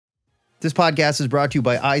This podcast is brought to you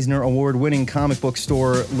by Eisner Award-winning comic book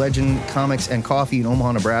store Legend Comics and Coffee in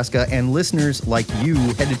Omaha, Nebraska, and listeners like you.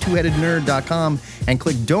 Head to twoheadednerd.com and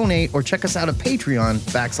click donate or check us out at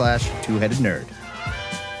Patreon/twoheadednerd.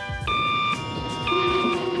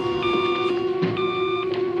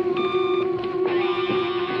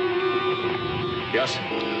 Yes.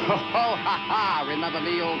 Ho, ho, ha, ha. Remember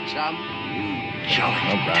me, old chum? All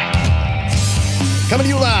right. Coming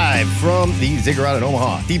to you live from the Ziggurat in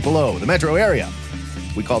Omaha, deep below the metro area.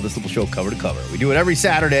 We call this little show Cover to Cover. We do it every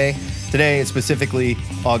Saturday. Today it's specifically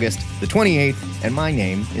August the 28th, and my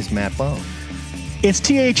name is Matt Baum. It's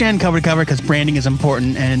THN Cover to Cover because branding is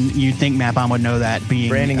important, and you'd think Matt Baum would know that, being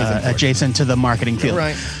Branding is adjacent to the marketing field.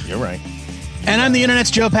 You're right. And I'm the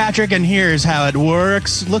internet's Joe Patrick, and here's how it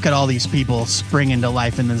works. Look at all these people springing to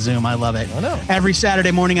life in the Zoom. I love it. I know. Every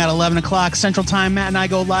Saturday morning at 11 o'clock Central Time, Matt and I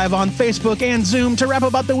go live on Facebook and Zoom to rap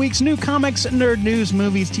about the week's new comics, nerd news,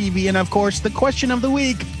 movies, TV, and of course, the question of the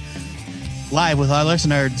week. Live with our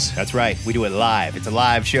listeners. That's right. We do it live. It's a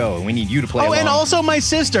live show, and we need you to play along. And also my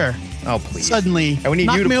sister. Oh, please. Suddenly. And we need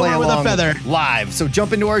knocked you to me play over with along a feather. live. So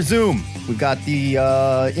jump into our Zoom. We've got the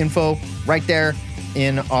info right there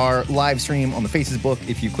in our live stream on the Facebook.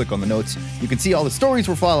 If you click on the notes, you can see all the stories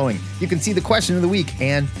we're following. You can see the question of the week,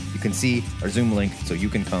 and you can see our Zoom link so you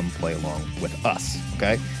can come play along with us,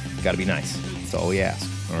 okay? You gotta be nice. That's all we ask,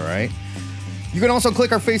 all right? You can also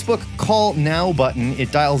click our Facebook Call Now button.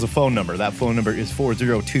 It dials a phone number. That phone number is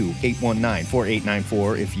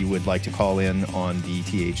 402-819-4894 if you would like to call in on the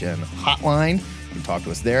THN hotline. You can talk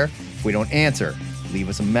to us there. If we don't answer, leave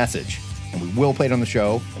us a message, and we will play it on the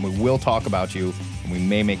show, and we will talk about you, and we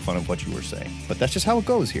may make fun of what you were saying. But that's just how it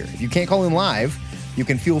goes here. If you can't call in live, you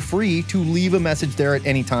can feel free to leave a message there at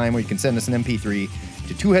any time, or you can send us an MP3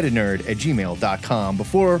 to twoheadednerd@gmail.com.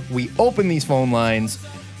 Before we open these phone lines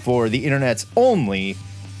for the internet's only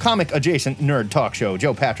comic-adjacent nerd talk show,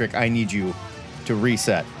 Joe Patrick, I need you to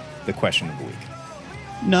reset the question of the week.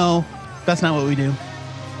 No, that's not what we do.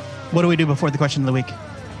 What do we do before the question of the week?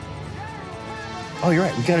 Oh, you're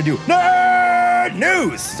right. We got to do nerd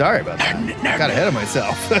news. Sorry about that. Got ahead of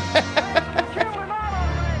myself.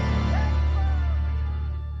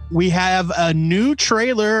 We have a new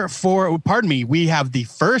trailer we have the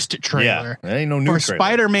first trailer That ain't no new for trailer.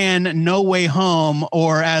 Spider-Man No Way Home,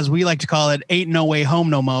 or as we like to call it, Ain't No Way Home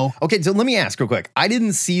No Mo. Okay, so let me ask real quick. I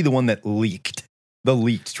didn't see the one that leaked. The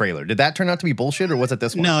leaked trailer. Did that turn out to be bullshit, or was it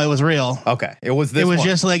this one? No, it was real. Okay, it was this It was one.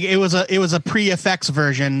 just like it was a pre-effects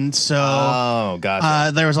version, so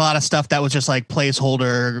gotcha. there was a lot of stuff that was just like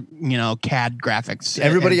placeholder, CAD graphics.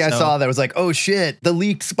 Everybody And I saw that was like, oh shit, the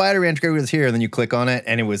leaked Spider-Man trailer was here. And then you click on it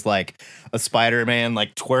and it was like a Spider-Man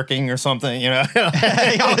like twerking or something, oh yeah,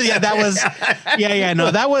 that was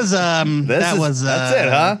that's it,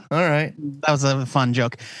 huh? All right. That was a fun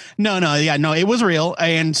joke. No, it was real.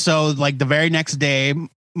 And so like the very next day,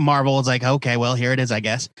 Marvel was like, okay, well, here it is, I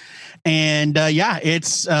guess. And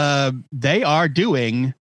it's they are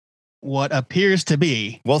doing what appears to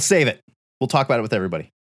be. We'll save it. We'll talk about it with everybody.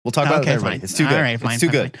 We'll talk about it with everybody. Fine. It's too good. All right, fine, it's too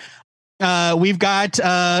fine, good. Fine. We've got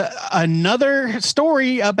another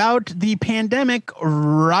story about the pandemic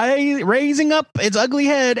raising up its ugly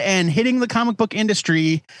head and hitting the comic book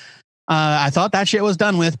industry. I thought that shit was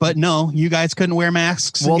done with, but no, you guys couldn't wear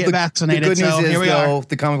masks and get vaccinated. The good news is, here we are.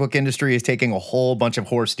 the comic book industry is taking a whole bunch of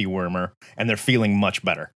horse dewormer, and they're feeling much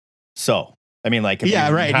better. So, I mean, like, if you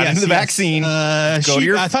got the vaccine, go to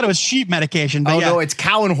your... I thought it was sheep medication. But no, it's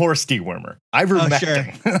cow and horse dewormer. Ivermectin. Sure.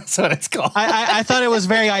 That's what it's called. I thought it was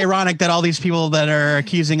very ironic that all these people that are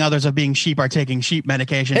accusing others of being sheep are taking sheep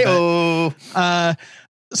medication. Hey-oh.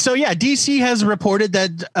 So yeah, DC has reported that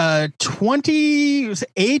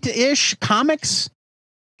 28-ish comics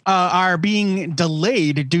are being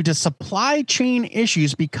delayed due to supply chain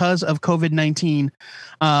issues because of COVID-19.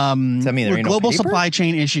 Does that mean there ain't global no paper? supply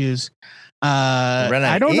chain issues.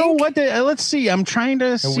 I don't know what let's see. I'm trying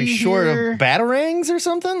to see. Are we short here. of batarangs or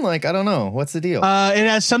something? Like, I don't know. What's the deal? It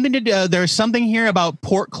has something to do. There's something here about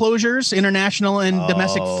port closures, international and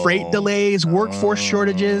domestic freight delays, workforce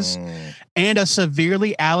shortages, and a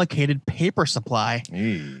severely allocated paper supply.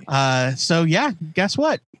 So yeah, guess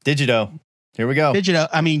what? Digito. Here we go. Digito.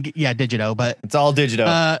 I mean, yeah, Digito, but it's all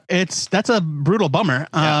Digito. That's a brutal bummer.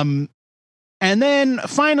 Yeah. And then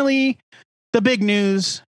finally, the big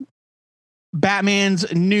news.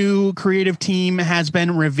 Batman's new creative team has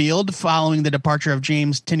been revealed following the departure of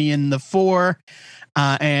James Tynion IV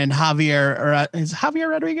and Javier. Is Javier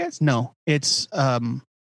Rodriguez? No, it's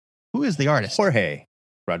who is the artist? Jorge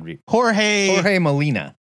Rodriguez. Jorge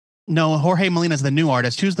Molina. No, Jorge Molina is the new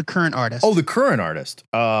artist. Who's the current artist? Oh, the current artist.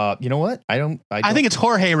 You know what? I think it's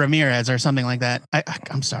Jorge Ramirez or something like that.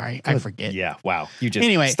 I'm sorry. I forget. Yeah. Wow. You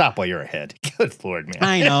just stop while you're ahead. Good Lord, man.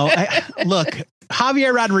 I know. Look,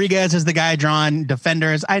 Javier Rodriguez is the guy drawing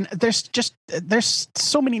Defenders. There's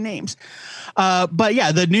so many names. But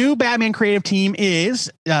yeah, the new Batman creative team is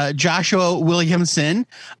Joshua Williamson,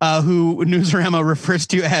 who Newsarama refers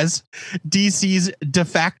to as DC's de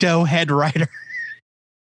facto head writer.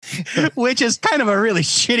 Which is kind of a really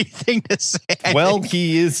shitty thing to say. Well,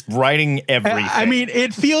 he is writing everything. I mean,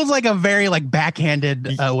 it feels like a very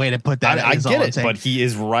backhanded way to put that. I get it, but he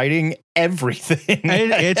is writing everything.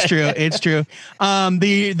 It's true. It's true.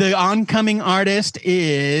 The oncoming artist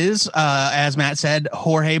is, as Matt said,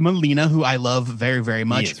 Jorge Molina, who I love very, very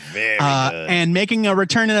much. He is very good. And making a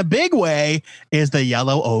return in a big way is the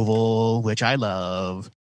Yellow Oval, which I love.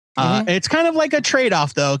 It's kind of like a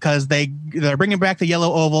trade-off though, because they're bringing back the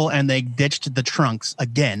Yellow Oval and they ditched the trunks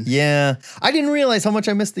again. Yeah, I didn't realize how much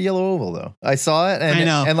I missed the Yellow Oval though. I saw it and I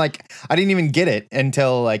know, and I didn't even get it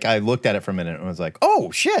until I looked at it for a minute and was like,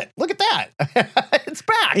 oh shit, look at that, it's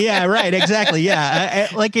back. Yeah, right, exactly. Yeah,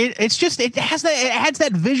 it adds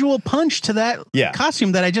that visual punch to that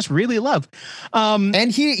costume that I just really love.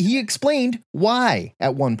 And he explained why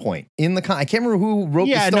at one point in the I can't remember who wrote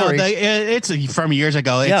the story. It's from years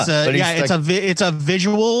ago. It's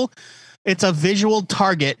a visual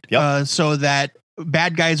target, so that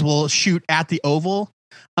bad guys will shoot at the oval,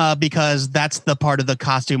 because that's the part of the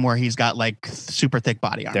costume where he's got super thick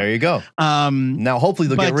body armor. There you go. Now hopefully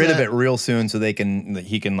they'll get rid of it real soon, so he can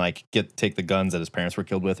take the guns that his parents were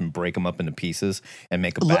killed with and break them up into pieces and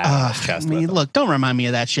make a bat on his chest. Look, don't remind me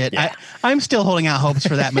of that shit. Yeah. I'm still holding out hopes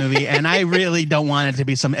for that movie, and I really don't want it to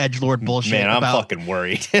be some edgelord bullshit. Man, I'm fucking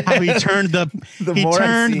worried. How he turned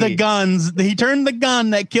the gun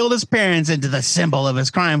that killed his parents into the symbol of his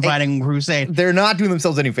crime fighting crusade. They're not doing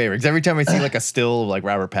themselves any favors. Every time I see a still of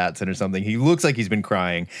Robert Pattinson or something, he looks like he's been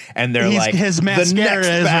crying, and they're his mascara the next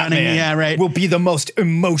is Batman running. Yeah, right. will be the most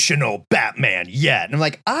emotional Batman yet. And I'm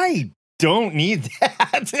like, I don't need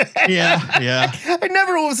that. Yeah. I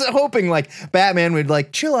never was hoping Batman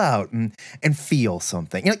would chill out and feel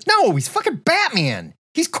something. You're no, he's fucking Batman.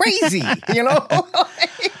 He's crazy, you know?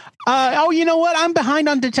 You know what? I'm behind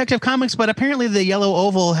on Detective Comics, but apparently the Yellow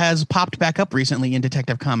Oval has popped back up recently in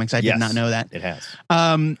Detective Comics. I did not know that. It has.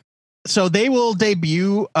 So they will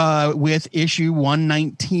debut with issue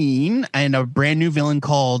 119, and a brand new villain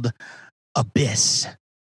called Abyss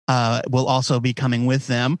will also be coming with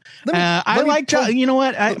them. You know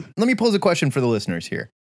what? Let me pose a question for the listeners here,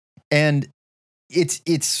 and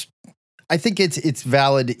I think it's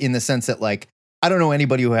valid in the sense that I don't know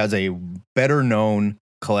anybody who has a better known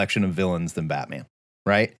collection of villains than Batman,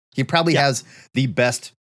 right? He probably has the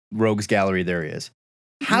best rogues gallery there is.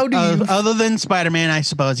 How do you, other than Spider-Man, I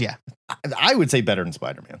suppose, yeah. I would say better than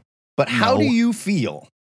Spider-Man. But how do you feel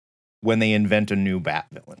when they invent a new Bat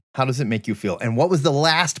villain? How does it make you feel? And what was the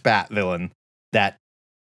last Bat villain, that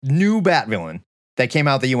new Bat villain that came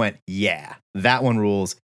out that you went, yeah, that one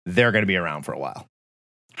rules. They're going to be around for a while.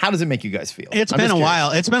 How does it make you guys feel? It's been a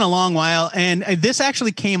while. It's been a long while. And this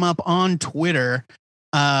actually came up on Twitter.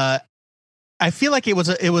 I feel like it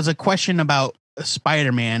was a question about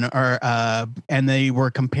Spider-Man, and they were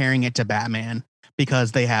comparing it to Batman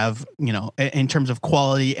because they have, in terms of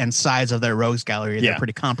quality and size of their rogues gallery, they're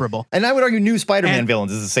pretty comparable. And I would argue new Spider-Man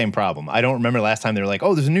villains is the same problem. I don't remember last time they were like,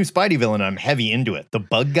 oh, there's a new Spidey villain, and I'm heavy into it. The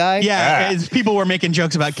bug guy? Yeah, people were making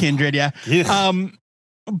jokes about Kindred, yeah.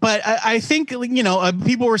 But I think,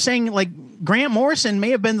 people were saying Grant Morrison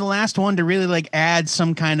may have been the last one to really add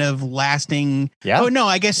some kind of lasting. Yeah. Oh no,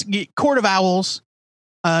 I guess Court of Owls.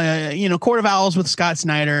 Court of Owls with Scott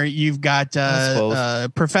Snyder. You've got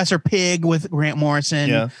Professor Pig with Grant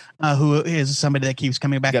Morrison, who is somebody that keeps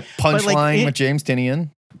coming back. You got Punchline with James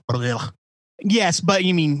Tynion. Yes, but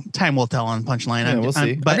you mean time will tell on Punchline. Yeah, we'll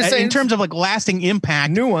see. But in terms of lasting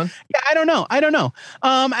impact, new one. Yeah, I don't know.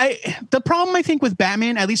 The problem I think with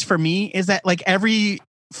Batman, at least for me, is that every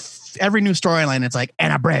new storyline, it's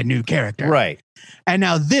and a brand new character, right? And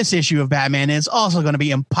now this issue of Batman is also going to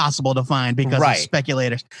be impossible to find because of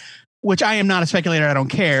speculators. Which I am not a speculator. I don't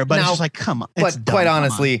care. But it's just come on. But quite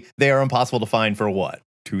honestly, they are impossible to find for what?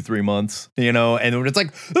 2-3 months, and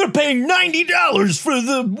it's they're paying $90 for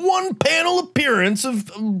the one panel appearance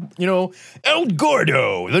of, El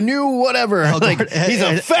Gordo, the new whatever. He's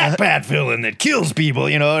a fat bat villain that kills people,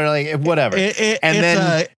 or whatever. And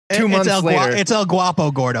then 2 months later, it's El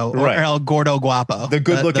Guapo Gordo, or El Gordo Guapo, the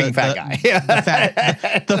good-looking fat guy,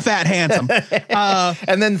 the fat handsome.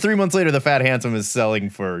 And then 3 months later, the fat handsome is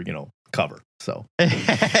selling for cover. So,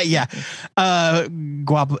 yeah.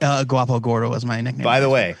 Guapo Gordo was my nickname. by the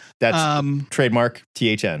way, that's trademark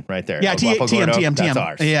THN right there. Yeah, Guapo Gordo, TM. that's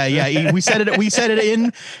ours. Yeah. We said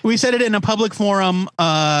it in a public forum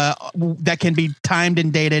that can be timed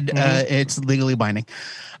and dated. It's legally binding.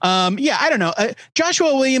 I don't know.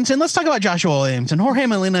 Joshua Williamson. Let's talk about Joshua Williamson. Jorge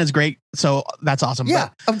Molina is great, so that's awesome. Yeah.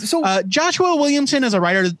 But, Joshua Williamson is a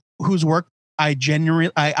writer whose work I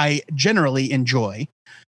generally enjoy.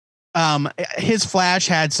 His Flash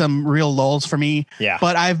had some real lulls for me. Yeah.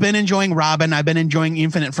 But I've been enjoying Robin. I've been enjoying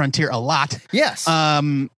Infinite Frontier a lot. Yes.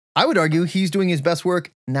 I would argue he's doing his best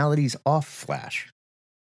work now that he's off Flash.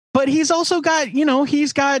 But he's also got,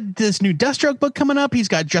 he's got this new Deathstroke book coming up. He's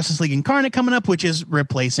got Justice League Incarnate coming up, which is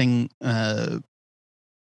replacing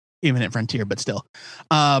Infinite Frontier, but still.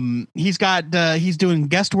 He's doing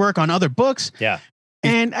guest work on other books. Yeah.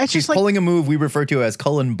 And it's he's just like pulling a move we refer to as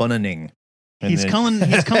Cullen Bunning. He's Cullen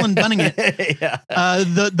bunning it. Yeah.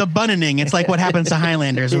 The bunning. It's like what happens to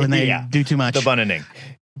Highlanders when they do too much. The bunning.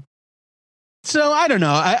 So I don't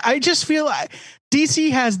know. I just feel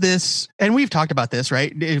DC has this, and we've talked about this,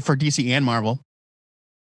 right? For DC and Marvel,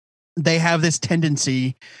 they have this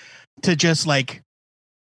tendency to just like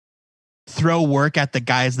throw work at the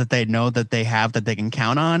guys that they know that they have that they can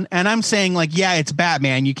count on. And I'm saying like, yeah, it's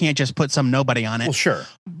Batman. You can't just put some nobody on it. Well, sure.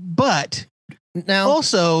 But now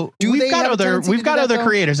also we've got other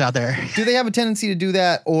creators out there. Do they have a tendency to do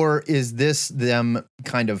that, or is this them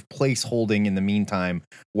kind of placeholding in the meantime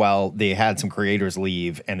while they had some creators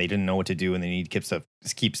leave and they didn't know what to do and they need to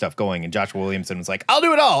keep stuff going? And Joshua Williamson was like, "I'll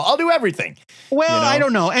do it all. I'll do everything." Well, I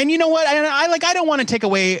don't know. And you know what? I don't want to take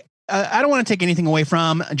away. I don't want to take anything away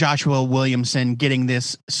from Joshua Williamson getting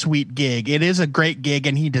this sweet gig. It is a great gig,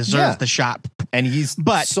 and he deserves the shot. And he's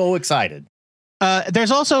so excited.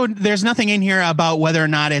 There's nothing in here about whether or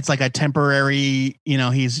not it's like a temporary,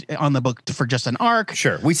 he's on the book for just an arc.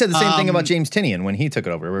 Sure. We said the same thing about James Tynion when he took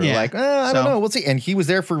it over. We were like, I don't know. We'll see. And he was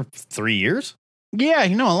there for 3 years. Yeah,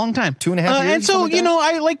 a long time. 2.5 years. And so,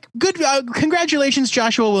 I like good. Congratulations,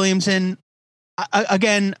 Joshua Williamson.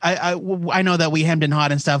 Again, I know that we hemmed and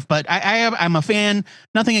hawed and stuff, but I'm a fan.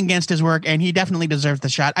 Nothing against his work, and he definitely deserves the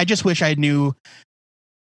shot. I just wish I knew.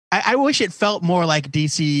 I wish it felt more like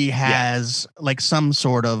DC has like some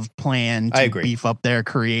sort of plan to beef up their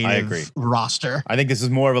creative roster. I think this is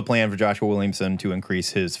more of a plan for Joshua Williamson to increase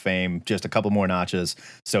his fame just a couple more notches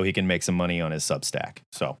so he can make some money on his Substack.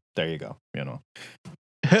 So there you go.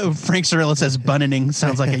 Frank Cirillo says bunning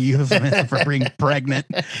sounds like a euphemism for being pregnant.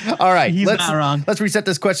 All right. He's not wrong. Let's reset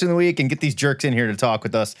this question of the week and get these jerks in here to talk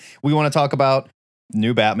with us. We want to talk about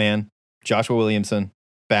new Batman, Joshua Williamson,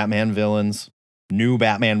 Batman villains. New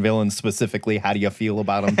Batman villains specifically. How do you feel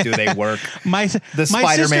about them? Do they work? The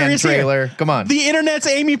Spider-Man trailer. Here. Come on. The internet's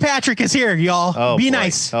Amy Patrick is here, y'all. Oh, Be boy.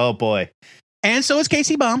 nice. Oh boy. And so is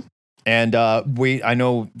Casey Baum. And I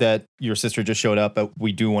know that your sister just showed up, but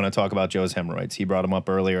we do want to talk about Joe's hemorrhoids. He brought them up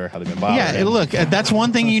earlier. How they've been bothering him. Look, that's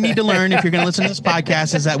one thing you need to learn if you're going to listen to this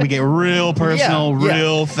podcast is that we get real personal,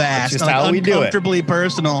 real fast. That's just how we do it. Uncomfortably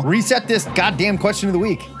personal. Reset this goddamn question of the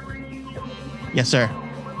week. Yes, sir.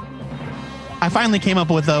 I finally came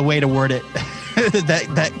up with a way to word it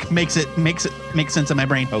that makes sense in my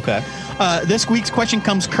brain. Okay. This week's question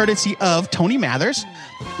comes courtesy of Tony Mathers.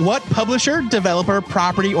 What publisher, developer,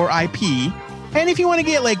 property, or IP? And if you want to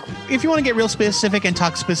get real specific and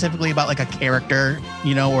talk specifically about like a character,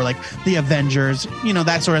 or like the Avengers,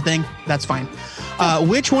 that sort of thing, that's fine.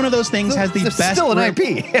 Which one of those things has the best? Still an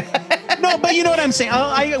IP. No, but you know what I'm saying.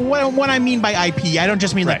 What I mean by IP, I don't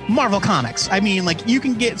just mean like Marvel Comics. I mean like you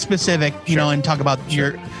can get specific, and talk about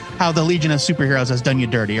how the Legion of Superheroes has done you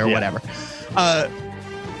dirty or whatever.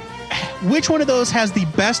 Which one of those has the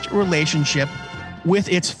best relationship with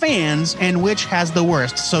its fans, and which has the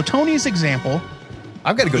worst? So Tony's example.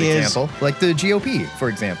 I've got a good example, like the GOP, for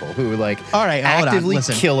example, who actively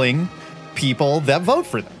killing people that vote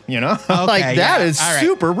for them. Okay, that is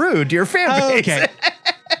super rude to your fan base. Okay.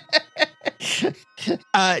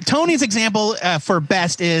 Tony's example for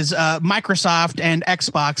best is Microsoft and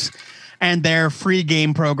Xbox and their free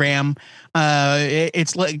game program.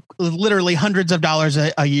 It's like literally hundreds of dollars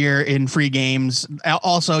a year in free games.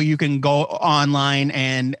 Also, you can go online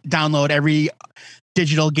and download every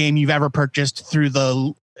digital game you've ever purchased for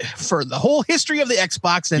the whole history of the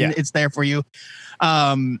Xbox, and it's there for you.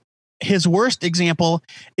 His worst example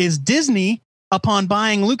is Disney, upon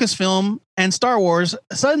buying Lucasfilm and Star Wars,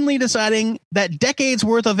 suddenly deciding that decades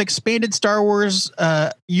worth of expanded Star Wars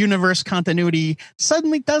universe continuity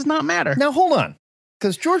suddenly does not matter. Now, hold on.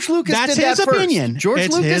 Because George Lucas did that first. Opinion. George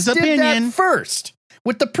Lucas did that first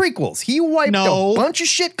with the prequels. He wiped a bunch of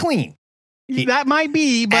shit clean. That might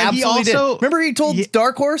be, but he Absolutely also did. Remember he told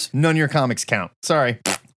Dark Horse, none of your comics count. Sorry.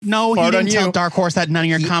 no, he Fart on didn't tell you. Dark Horse that none of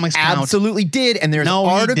your He comics count. absolutely did. And there's No,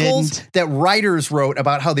 he articles didn't. that writers wrote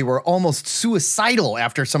about how they were almost suicidal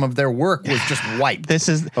after some of their work was just wiped. This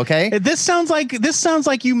is Okay? This sounds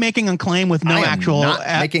like you making a claim with no I am actual not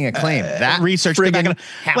making a claim. That research. to back it friggin' up.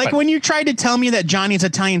 happened. Like when you tried to tell me that Johnny's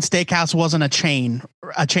Italian Steakhouse wasn't a chain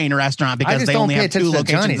restaurant I because just they don't only pay have 2 attention to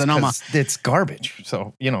locations Johnny's in Omaha. 'cause it's garbage.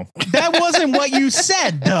 So, That wasn't what you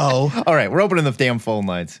said, though. All right, we're opening the damn phone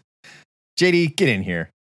lines. JD, get in here.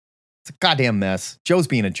 It's a goddamn mess. Joe's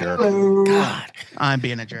being a jerk. Hello. God. I'm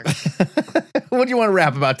being a jerk. What do you want to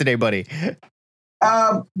rap about today, buddy?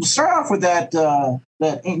 We'll start off with that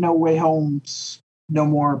Ain't No Way Home No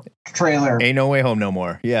More trailer. Ain't no way home no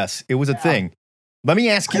more. Yes, it was a thing. Let me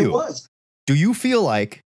ask It you, was. do you feel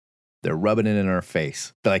like they're rubbing it in our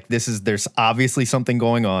face? Like there's obviously something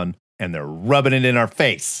going on and they're rubbing it in our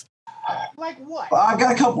face. Like what? I've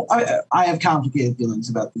got a couple. I have complicated feelings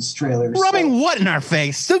about this trailer. Rubbing what in our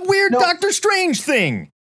face? The weird No. Doctor Strange thing.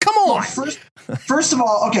 Come Well, on. first of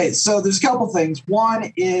all, okay, so there's a couple things.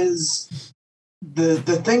 One is the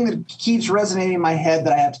thing that keeps resonating in my head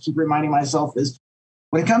that I have to keep reminding myself is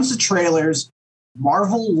when it comes to trailers,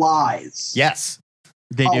 Marvel lies. Yes.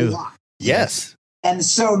 They a do. lot. Yes. And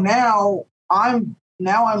so now I'm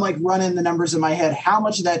like running the numbers in my head. How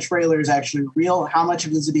much of that trailer is actually real? How much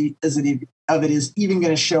of it is even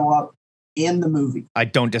going to show up in the movie? I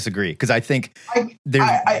don't disagree because I think there's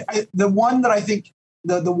The one that I think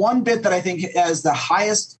the one bit that I think has the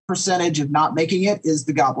highest percentage of not making it is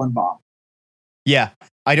the Goblin Bomb. yeah.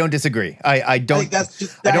 I don't disagree. I don't. think that's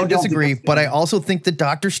just, I don't think disagree, that's- but I also think the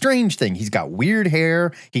Doctor Strange thing. He's got weird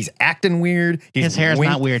hair. He's acting weird. His hair's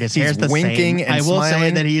not weird. His he's hair's the winking same. and I will say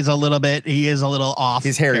smiling. that he is a little off.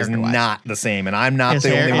 His hair is character-wise. not the same, and I'm not His the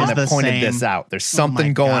hair only one is that the pointed same. this out. There's Oh something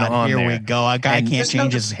my going God, on here there. we go. A guy And can't Just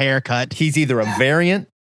change know- his haircut. He's either a variant,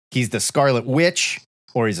 he's the Scarlet Witch,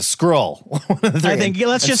 or he's a Skrull. One of the three. I think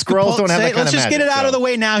let's And just Skrulls don't have that kind let's of just get magic, it out so. of the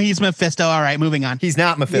way now. He's Mephisto. All right, moving on. He's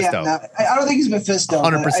not Mephisto. Yeah, no, I don't think he's Mephisto.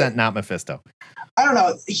 but 100% not Mephisto. I don't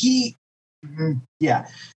know. Yeah,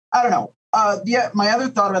 I don't know. My other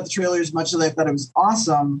thought about the trailer is much as I thought it was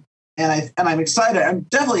awesome, and I'm excited. I'm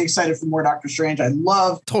definitely excited for more Doctor Strange. I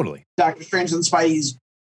love Totally. Doctor Strange and Spidey's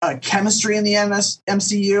chemistry in the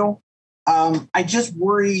MCU. I just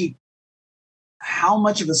worry how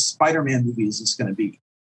much of a Spider-Man movie is this going to be?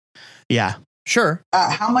 Yeah. Sure.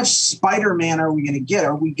 How much Spider-Man are we going to get?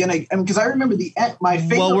 Are we going to? Because I remember my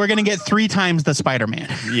favorite. Well, we're gonna get 3 times the Spider-Man.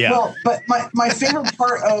 Yeah. Well, but my favorite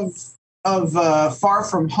part of Far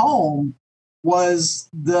From Home was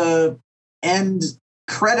the end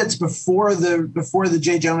credits before the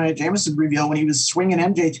J. Jonah Jameson reveal when he was swinging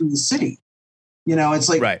MJ through the city. It's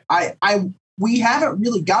like Right. we haven't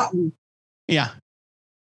really gotten Yeah.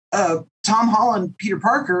 Tom Holland, Peter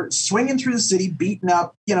Parker swinging through the city, beating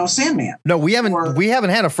up Sandman. No, we haven't Or-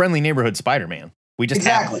 had a friendly neighborhood Spider-Man. We just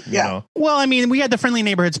Exactly, haven't, yeah. You know? Well, I mean, we had the friendly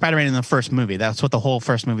neighborhood Spider-Man in the first movie. That's what the whole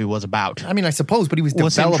first movie was about. I mean, I suppose, but he was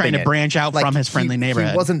Was him developing trying to it. branch out Like, from his friendly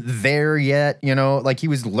neighborhood. He wasn't there yet, like he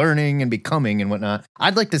was learning and becoming and whatnot.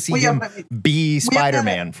 I'd like to see Well, yeah, him but- be haven't-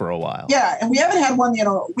 Spider-Man for a while. Yeah, and we haven't had one.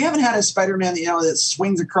 We haven't had a Spider-Man that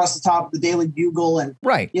swings across the top of the Daily Bugle and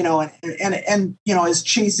Right. and is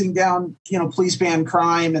chasing down police band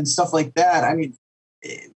crime and stuff like that. I mean,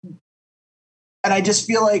 and I just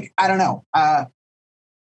feel like I don't know.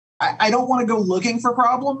 I don't want to go looking for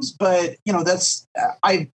problems, but that's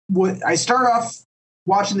I start off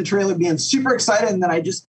watching the trailer being super excited, and then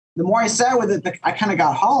the more I sat with it, I kind of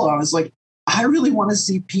got hollow. I was like, I really want to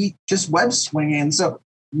see Pete just web swinging. And so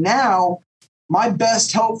now my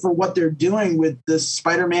best hope for what they're doing with the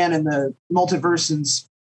Spider-Man and the multiverse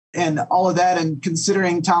and all of that, and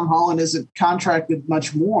considering Tom Holland isn't contracted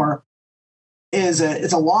much more,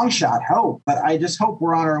 it's a long shot hope, but I just hope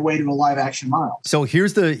we're on our way to a live action Miles. So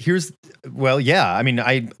well, yeah. I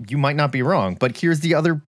mean, you might not be wrong, but here's the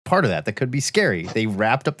other part of that could be scary. They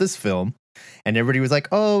wrapped up this film, and everybody was like,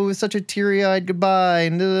 "Oh, it was such a teary-eyed goodbye,"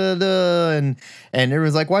 and and everyone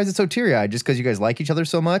was like, "Why is it so teary-eyed? Just because you guys like each other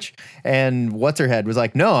so much?" And what's her head was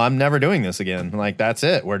like, "No, I'm never doing this again. Like that's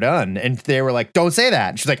it, we're done." And they were like, "Don't say that."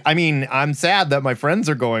 And she's like, "I mean, I'm sad that my friends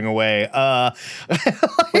are going away."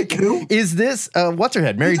 Wait, who? Is this what's her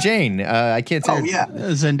head? Mary Jane? I can't say. Oh her- yeah,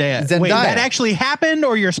 Zendaya. Wait, Zendaya. that actually happened,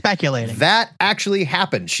 or you're speculating? That actually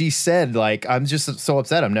happened. She said, like, I'm just so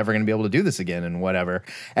upset. I'm never going to be able to do this again and whatever.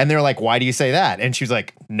 And they're like, why do you say that? And she was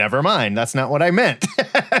like, never mind. That's not what I meant.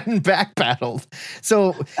 and backpedaled.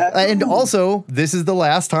 So, and also, this is the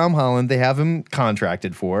last Tom Holland they have him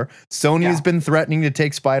contracted for. Sony has been threatening to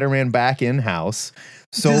take Spider-Man back in-house.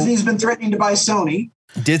 So Disney's been threatening to buy Sony.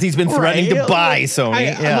 Disney's been threatening to buy Sony.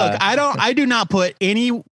 Look, I do not put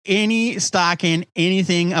any stock in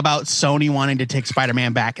anything about Sony wanting to take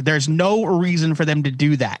Spider-Man back. There's no reason for them to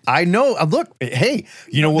do that. I know. Look, hey,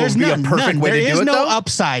 you know what would be a perfect way to do it? There is no though?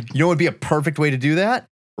 upside. You know what would be a perfect way to do that?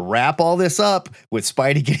 Wrap all this up with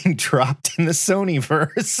Spidey getting dropped in the Sony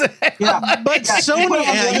verse. Yeah, but Sony,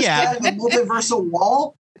 the multiversal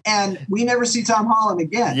wall. And we never see Tom Holland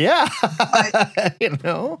again. Yeah, but, you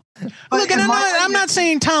know. Look, and I'm not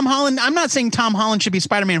saying Tom Holland. I'm not saying Tom Holland should be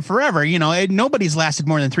Spider-Man forever. You know, nobody's lasted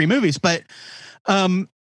more than 3 movies, but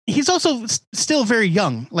he's also still very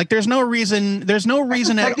young. Like, there's no reason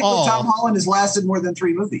at all. Tom Holland has lasted more than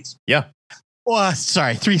 3 movies. Yeah. Well,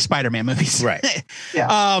 sorry, 3 Spider-Man movies. Right.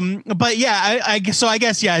 Yeah. But yeah, I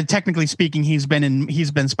guess, yeah, technically speaking, he's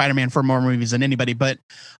been Spider-Man for more movies than anybody. But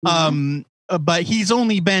but he's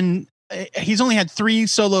only had 3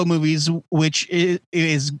 solo movies, which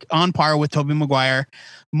is on par with Tobey Maguire,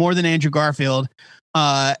 more than Andrew Garfield.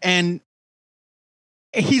 And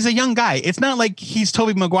he's a young guy. It's not like he's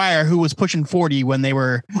Tobey Maguire, who was pushing 40 when they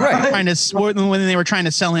were trying to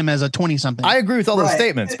sell him as a 20-something. I agree with all those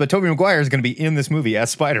statements, but Tobey Maguire is going to be in this movie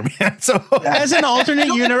as Spider-Man. So as an alternate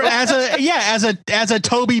universe, as a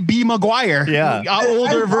Tobey B. Maguire,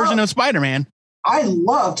 older version of Spider-Man. I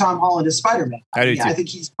love Tom Holland as Spider-Man. I do too. I think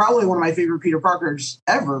he's probably one of my favorite Peter Parkers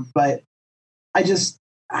ever, but I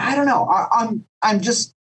don't know. I'm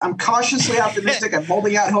cautiously optimistic. I'm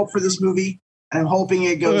holding out hope for this movie, and I'm hoping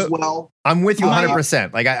it goes well. I'm with you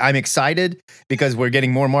 100%. Like, I'm excited because we're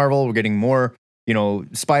getting more Marvel. We're getting more,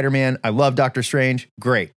 Spider-Man. I love Doctor Strange.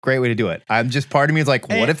 Great way to do it. I'm just, part of me is like,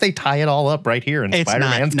 what if they tie it all up right here and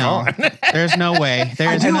Spider-Man's gone? There's no way.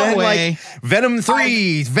 There's no way. Like, Venom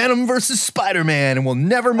 3, Venom versus Spider-Man, and we'll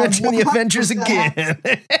never mention the Avengers again.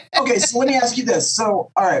 Okay, so let me ask you this.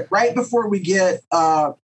 So, all right before we get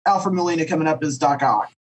Alfred Molina coming up as Doc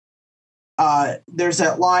Ock, there's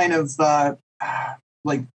that line of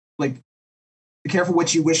like, be careful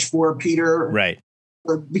what you wish for, Peter. Right.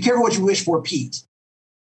 Or be careful what you wish for, Pete.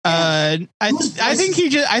 I don't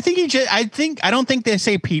think they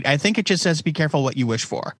say Pete. I think it just says be careful what you wish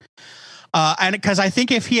for. And because I think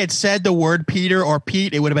if he had said the word Peter or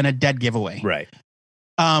Pete, it would have been a dead giveaway. Right.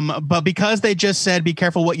 But because they just said be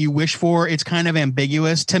careful what you wish for, it's kind of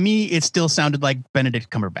ambiguous. To me, it still sounded like Benedict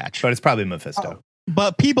Cumberbatch. But it's probably Mephisto.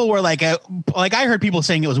 But people were like I heard people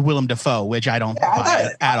saying it was Willem Dafoe, which I don't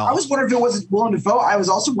buy at all. I was wondering if it wasn't Willem Dafoe. I was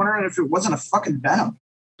also wondering if it wasn't a fucking Venom.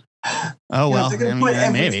 Oh, well, they're going to put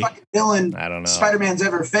every maybe fucking villain I don't know. Spider-Man's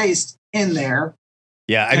ever faced in there.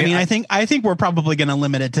 Yeah, I think we're probably going to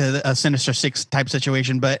limit it to a Sinister Six type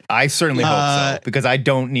situation, but I certainly hope so, because I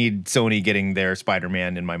don't need Sony getting their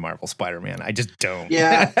Spider-Man in my Marvel Spider-Man. I just don't.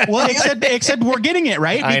 Yeah. Well, except we're getting it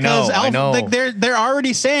right because I know. Like they're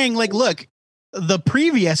already saying, like, look, the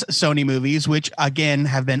previous Sony movies, which again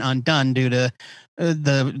have been undone due to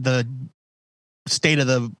the state of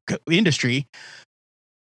the industry.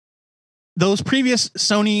 Those previous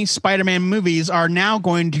Sony Spider-Man movies are now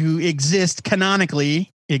going to canonically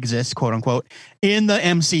exist, quote unquote, in the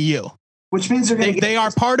MCU. Which means they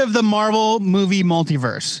are part of the Marvel movie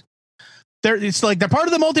multiverse. They're part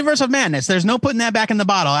of the multiverse of madness. There's no putting that back in the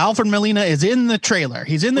bottle. Alfred Molina is in the trailer.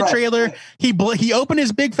 He's in the trailer. He opened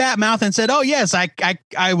his big fat mouth and said, "Oh yes,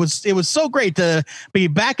 it was so great to be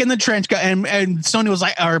back in the trench." And Sony was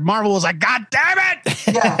like, or Marvel was like, "God damn it,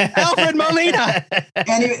 yeah, Alfred Molina!"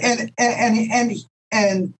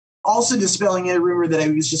 and also dispelling any rumor that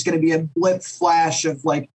it was just going to be a blip flash of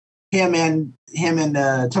like him and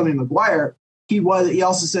Tobey Maguire. He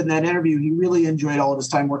also said in that interview he really enjoyed all of his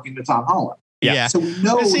time working with Tom Holland. Yeah. So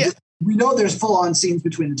we know there's full on scenes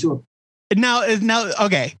between the two of them. Now,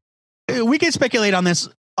 okay, we can speculate on this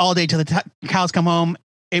all day till the cows come home.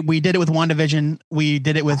 We did it with WandaVision. We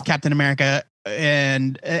did it with Captain America,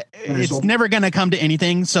 and it's never going to come to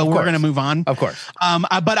anything. So we're going to move on. Of course.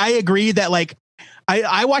 But I agree that like.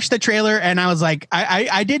 I watched the trailer and I was like,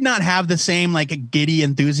 I did not have the same like giddy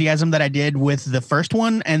enthusiasm that I did with the first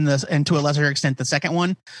one and to a lesser extent the second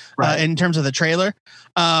one, in terms of the trailer,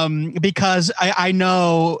 because I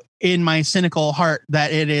know in my cynical heart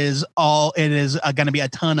that it is going to be a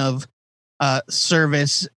ton of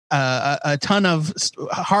service, a ton of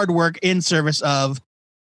hard work in service of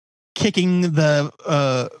kicking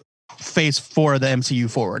the phase 4 of the MCU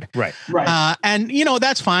forward. Right. And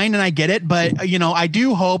that's fine and I get it, but I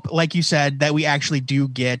do hope, like you said, that we actually do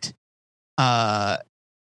get Tom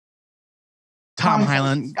Tom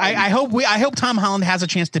Holland. I hope Tom Holland has a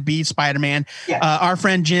chance to be Spider-Man. Yeah. Our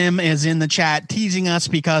friend Jim is in the chat teasing us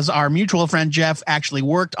because our mutual friend Jeff actually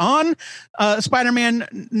worked on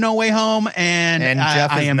Spider-Man No Way Home, and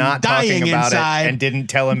Jeff I is am not dying talking about inside. it and didn't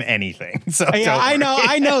tell him anything. So Yeah, I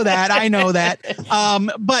know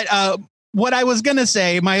that. But what I was gonna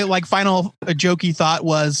say, my like final jokey thought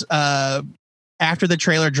was after the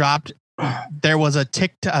trailer dropped, there was a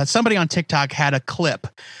somebody on TikTok had a clip,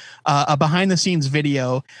 a behind the scenes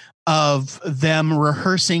video of them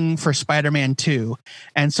rehearsing for Spider-Man 2.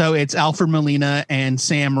 And so it's Alfred Molina and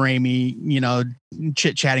Sam Raimi,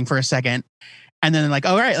 chit chatting for a second. And then like,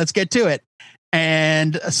 all right, let's get to it.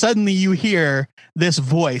 And suddenly you hear this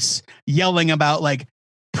voice yelling about like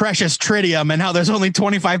precious tritium and how there's only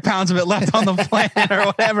 25 pounds of it left on the planet or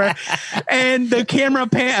whatever. And the camera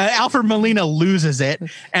Alfred Molina loses it,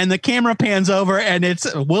 and the camera pans over and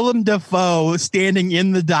it's Willem Dafoe standing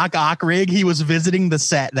in the Doc Ock rig. He was visiting the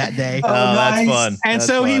set that day. Oh, nice. that's fun. And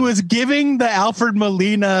so he was giving the Alfred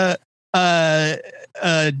Molina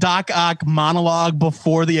Doc Ock monologue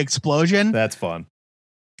before the explosion. That's fun.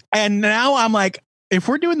 And now I'm like, if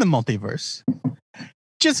we're doing the multiverse,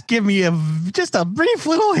 just give me just a brief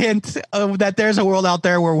little hint of that there's a world out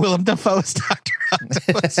there where Willem Dafoe's Dr.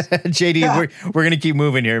 Octopus. JD, Yeah. we're going to keep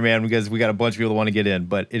moving here, man, because we got a bunch of people that want to get in,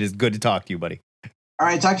 but it is good to talk to you, buddy. All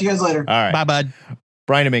right, talk to you guys later. All right. Bye, bud.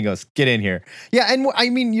 Brian Domingos, get in here. Yeah, and I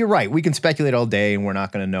mean, you're right. We can speculate all day and we're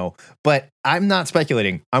not going to know, but I'm not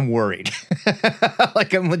speculating. I'm worried.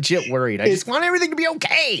 Like, I'm legit worried. I just want everything to be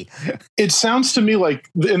okay. It sounds to me like,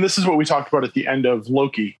 and this is what we talked about at the end of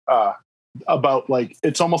Loki, about like,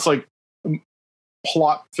 it's almost like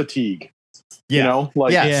plot fatigue. Yeah. You know,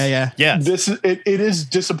 like Yes. Yeah. Yes. it is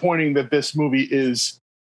disappointing that this movie is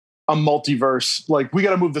a multiverse. Like, we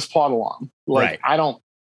got to move this plot along. Like, Right.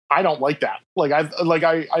 I don't like that. Like, I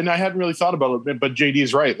hadn't really thought about it, but JD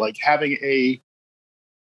is right. Like, having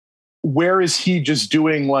where is he just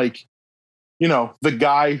doing, like, the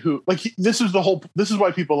guy who, like, this is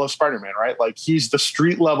why people love Spider-Man, right? Like, he's the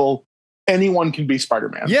street level. Anyone can be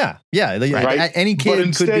Spider-Man. Yeah. Right? Any But kid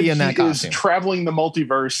instead, could be in that he is costume. traveling the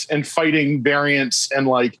multiverse and fighting variants, and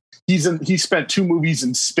like he spent 2 movies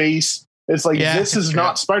in space. It's like, Yeah, this is that's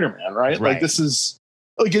not Spider-Man, right? Right. Like, this is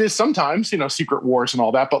like, it is sometimes, Secret Wars and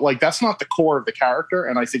all that, but like, that's not the core of the character.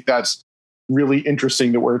 And I think that's really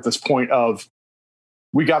interesting that we're at this point of,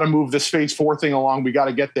 we got to move this phase 4 thing along. We got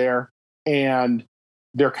to get there. And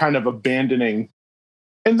they're kind of abandoning,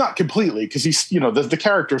 and not completely, because he's, the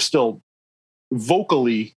character still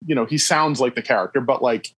vocally, he sounds like the character, but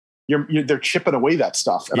like they're chipping away that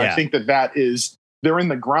stuff. And Yeah. I think that is, they're in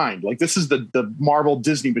the grind. Like, this is the Marvel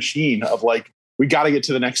Disney machine of like, we got to get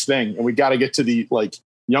to the next thing, and we got to get to the like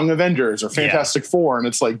Young Avengers or Fantastic Four. And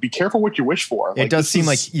it's like, be careful what you wish for. It Like, does this seem is-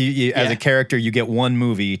 like you as Yeah. a character, you get one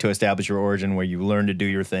movie to establish your origin where you learn to do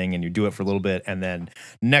your thing and you do it for a little bit. And then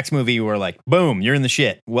next movie, we're like, boom, you're in the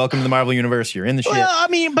shit. Welcome to the Marvel Universe. You're in the shit. Well, I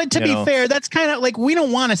mean, but to You be know? fair, that's kind of like, we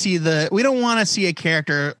don't want to see a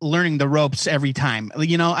character learning the ropes every time.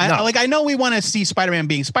 No. I know we want to see Spider-Man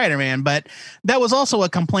being Spider-Man, but that was also a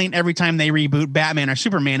complaint every time they reboot Batman or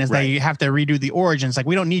Superman, is they have to redo the origins. Like,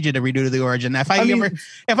 we don't need you to redo the origin.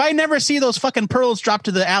 If I never see those fucking pearls drop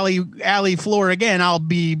to the alley floor again, I'll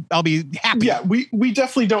be happy. Yeah, we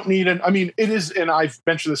definitely don't need it. I mean, it is, and I've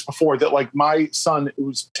mentioned this before, that like, my son,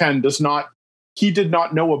 who's 10, he did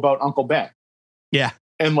not know about Uncle Ben. Yeah.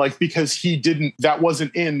 And like, because that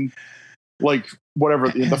wasn't in like whatever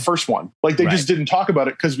the first one, like they just didn't talk about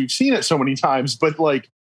it because we've seen it so many times, but like,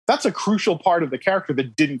 that's a crucial part of the character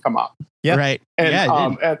that didn't come up. Yeah. Right. And,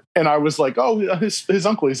 Yeah, it did. and I was like, oh, his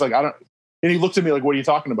uncle, he's like, I don't, and he looked at me like, what are you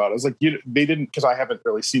talking about? I was like, they didn't, because I haven't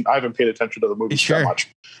paid attention to the movie Sure. that much,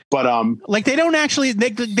 but like, they don't actually,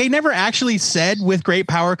 they never actually said with great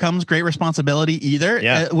power comes great responsibility either.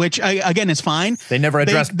 Yeah. Which again is fine. They never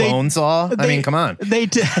addressed Bonesaw. I mean, come on. where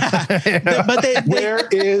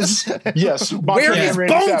is Where is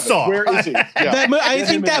Bonesaw? Where is he? Yeah. I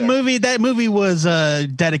think that movie was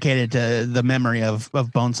dedicated to the memory of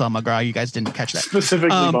Bonesaw McGraw. You guys didn't catch that. Specifically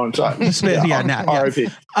Bonesaw. Yeah, no, yeah. R.I.P.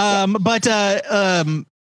 But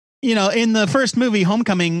in the first movie,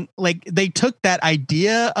 Homecoming, like, they took that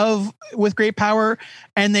idea of with great power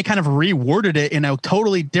and they kind of reworded it in a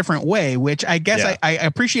totally different way, which I guess I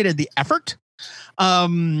appreciated the effort.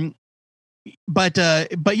 But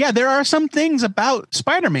yeah, there are some things about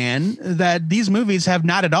Spider-Man that these movies have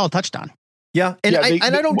not at all touched on. Yeah, and Yeah, I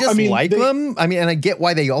don't I mean, dislike them. I mean, and I get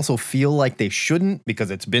why they also feel like they shouldn't,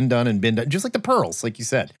 because it's been done, just like the pearls, like you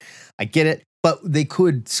said. I get it, but they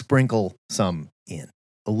could sprinkle some in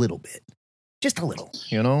a little bit, just a little,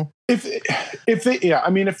 If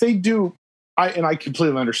they do, I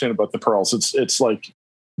completely understand about the pearls. It's like,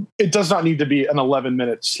 it does not need to be an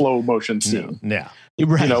 11-minute slow motion scene. Yeah.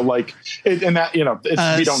 Right. You know, like, and that, you know,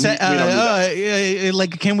 we don't need that.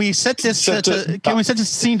 Like, can we set this? Can we set this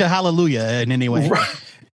scene to Hallelujah in any way?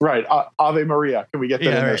 Right. Ave Maria. Can we get that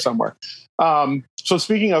in there somewhere? So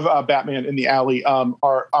speaking of Batman in the Alley, I'm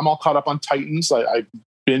all caught up on Titans. I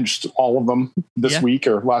binged all of them this week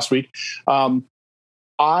or last week.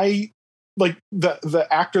 I like the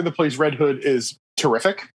actor that plays Red Hood is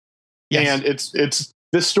terrific. Yes. And it's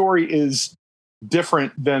this story is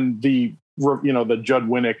different than the Judd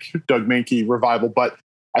Winnick, Doug Mahnke revival, but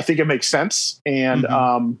I think it makes sense. And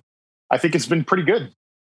I think it's been pretty good.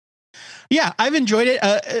 Yeah, I've enjoyed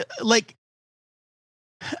it.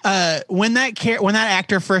 When that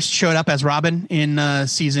actor first showed up as Robin in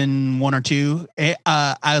season 1 or 2,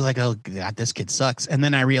 I was like, "Oh God, this kid sucks." And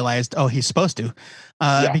then I realized, oh, he's supposed to,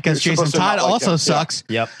 because Jason Todd also sucks.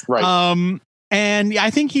 Yep. Right. And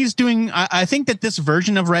I think he's doing. I think that this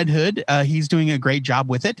version of Red Hood, he's doing a great job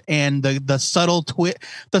with it, and the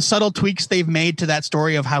subtle tweaks they've made to that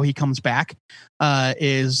story of how he comes back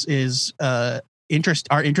is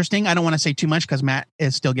interesting. I don't want to say too much because Matt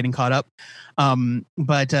is still getting caught up.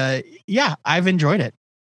 But I've enjoyed it.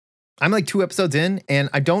 I'm like 2 episodes in and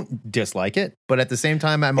I don't dislike it, but at the same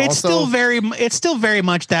time, it's still very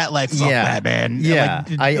much that like, fuck Batman. Yeah.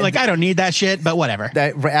 I don't need that shit, but whatever.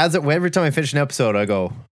 Every time I finish an episode, I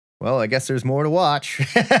go, well, I guess there's more to watch.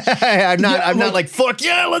 I'm not like, fuck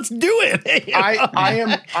yeah, let's do it.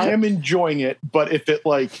 I am enjoying it, but if it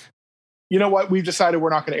like, you know what, we've decided we're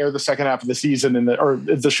not going to air the second half of the season or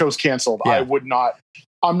the show's canceled. Yeah.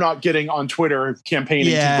 I'm not getting on Twitter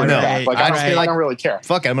campaigning to bring it back. Like, I don't really care.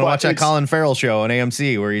 Fuck it, I'm gonna watch that Colin Farrell show on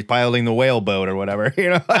AMC where he's piloting the whale boat or whatever.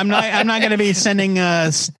 You know, I'm not gonna be sending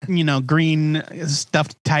green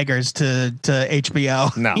stuffed tigers to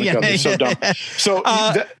HBO. No, that'd be so dumb. So.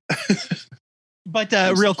 But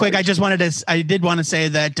real quick, I did want to say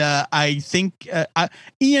that I think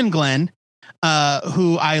Ian Glenn,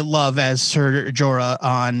 who I love as Ser Jorah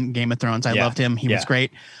on Game of Thrones, I loved him. He was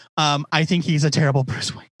great. I think he's a terrible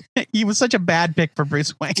Bruce Wayne. He was such a bad pick for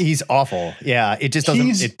Bruce Wayne. He's awful. Yeah, it just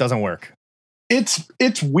doesn't. It doesn't work. It's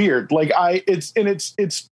weird. Like it's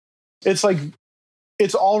like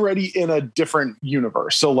it's already in a different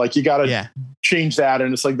universe. So like you got to change that,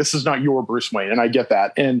 and it's like this is not your Bruce Wayne, and I get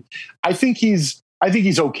that. And I think he's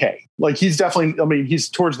okay. Like he's definitely. I mean, he's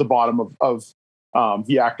towards the bottom of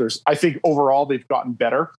the actors. I think overall they've gotten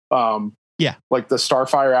better. Like the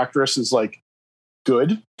Starfire actress is like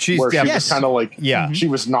good. She was kind of like, she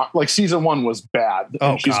was not like season 1 was bad.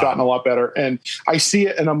 And she's gotten a lot better. And I see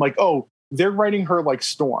it and I'm like, oh, they're writing her like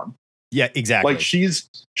Storm. Yeah, exactly. Like she's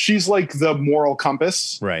like the moral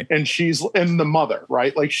compass. Right. And she's in the mother,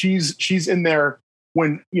 right? Like she's in there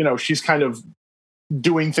when, she's kind of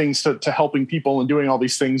doing things to helping people and doing all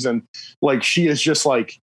these things. And like, she is just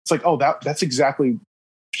like, it's like, oh, that's exactly,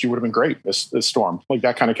 she would have been great. This Storm, like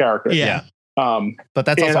that kind of character. Yeah. But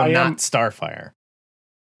that's also not Starfire.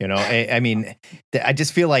 I mean, I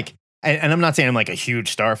just feel like, and I'm not saying I'm like a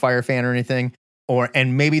huge Starfire fan or anything,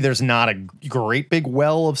 and maybe there's not a great big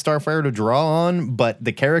well of Starfire to draw on, but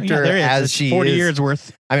the character as she 40 is, years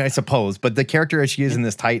worth. I mean, I suppose, but the character as she is in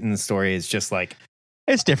this Titans story is just like,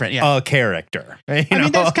 it's different. Yeah. A character. I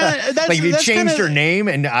mean, that's kind of, like they changed her name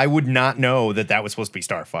and I would not know that was supposed to be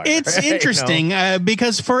Starfire. It's interesting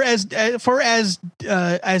because for as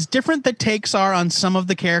different the takes are on some of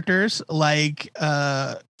the characters, like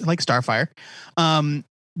Starfire,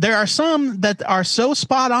 there are some that are so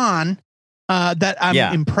spot on that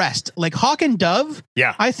I'm impressed. Like Hawk and Dove,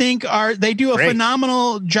 I think they do a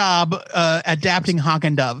phenomenal job adapting Hawk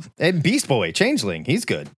and Dove. And Beast Boy, Changeling, he's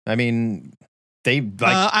good. I mean,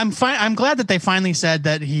 I'm fine. I'm glad that they finally said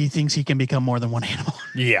that he thinks he can become more than one animal.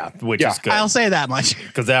 Yeah, which is good. I'll say that much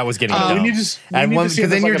because that was getting dumb. Because then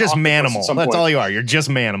you're just Manimal. That's all you are. You're just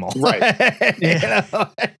Manimal, right?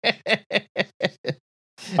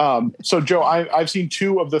 So Joe, I've seen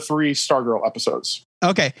 2 of the 3 Stargirl episodes.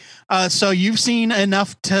 Okay, so you've seen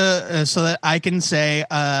enough to so that I can say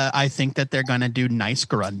I think that they're going to do Nice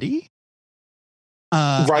Grundy.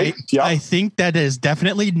 Right. I think that is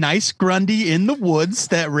definitely Nice Grundy in the woods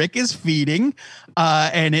that Rick is feeding.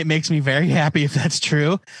 And it makes me very happy if that's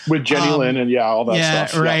true. With Jenny Lynn and all that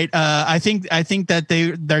stuff. Right. I think that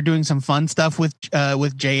they're doing some fun stuff with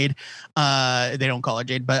Jade. They don't call her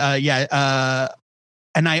Jade, but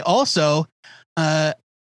and I also I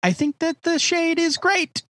think that the Shade is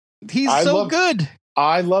great. He's good.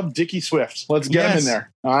 I love Dickie Swift. Let's get him in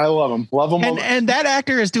there. I love him. Love him. And that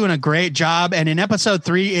actor is doing a great job. And in episode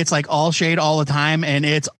 3, it's like all Shade all the time. And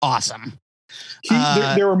it's awesome.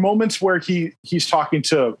 There are moments where he's talking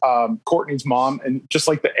to Courtney's mom, and just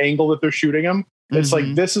like the angle that they're shooting him, it's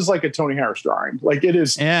like, this is like a Tony Harris drawing. Like it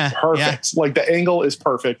is perfect. Like the angle is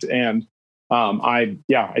perfect. And I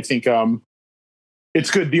think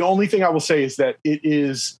it's good. The only thing I will say is that it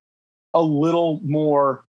is a little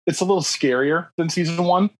scarier than season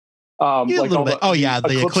 1. Like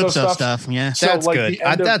the Eclipso stuff. Yeah, so that's good.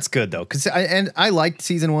 That's good though, because I liked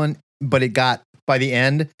season 1, but it got, by the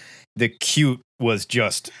end, the cute was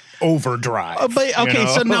just overdrive. But okay,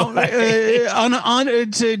 so now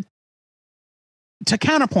to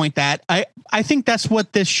counterpoint that, I think that's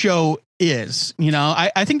what this show is.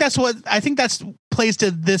 I think that's plays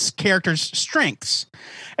to this character's strengths.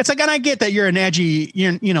 It's like, and I get that you're an edgy,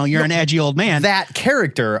 an edgy old man. That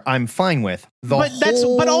character I'm fine with.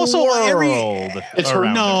 But also every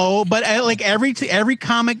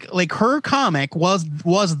comic, like her comic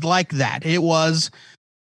was like that. It was,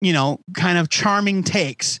 kind of charming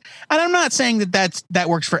takes. And I'm not saying that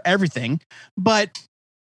works for everything, but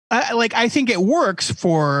I think it works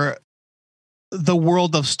for the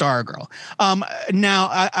world of Stargirl. Now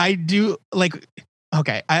I do like,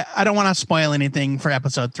 okay, I don't want to spoil anything for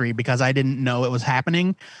episode 3 because I didn't know it was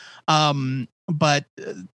happening. But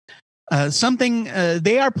something,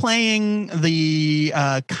 they are playing the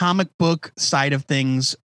comic book side of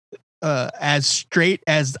things as straight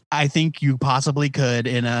as I think you possibly could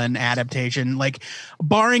in an adaptation, like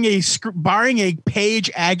barring a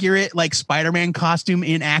page accurate, like Spider-Man costume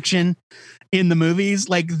in action in the movies.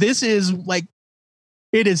 Like this is like,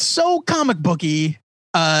 it is so comic booky.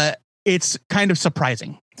 It's kind of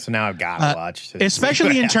surprising. So now I've got to watch,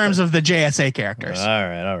 especially in terms of the JSA characters. All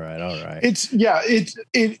right.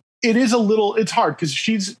 It is a little, it's hard because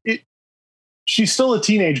she's still a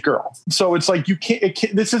teenage girl. So it's like,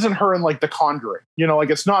 this isn't her in like The Conjuring, like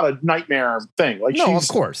it's not a nightmare thing. Like, no, of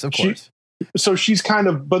course. So she's kind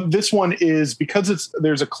of, but this one is, because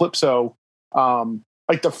there's Eclipso,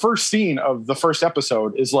 like the first scene of the first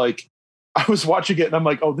episode is like, I was watching it and I'm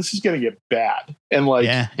like, oh, this is going to get bad. And like,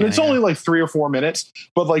 it's only like 3 or 4 minutes,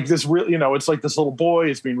 but like this really, it's like this little boy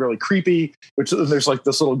is being really creepy, which there's like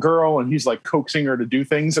this little girl and he's like coaxing her to do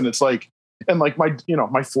things. And it's like, and like my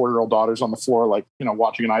 4-year-old daughter's on the floor, like,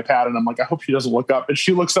 watching an iPad. And I'm like, I hope she doesn't look up. And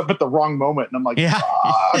she looks up at the wrong moment. And I'm like,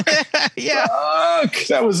 fuck,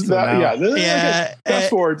 that was that. Fast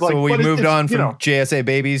forward. Like, so we moved on from JSA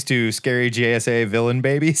babies to scary JSA villain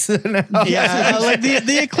babies. Like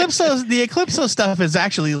the Eclipso stuff is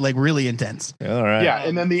actually like really intense. All right. Yeah.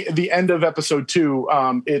 And then the end of episode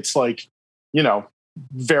 2, it's like,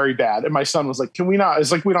 very bad. And my son was like, can we not?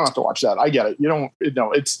 It's like, we don't have to watch that. I get it.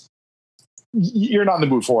 You're not in the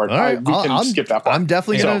mood for it. All right. We can skip that part. I'm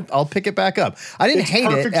definitely I'll pick it back up. I didn't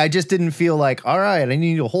hate it. I just didn't feel like, all right, I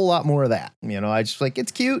need a whole lot more of that. I just like,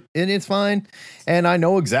 it's cute and it's fine. And I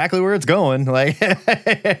know exactly where it's going. Like,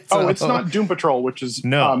 it's not Doom Patrol, which is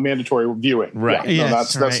mandatory viewing. Right. Yeah,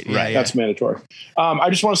 that's mandatory. I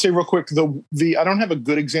just want to say real quick, I don't have a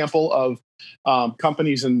good example of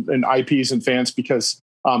companies and IPs and fans because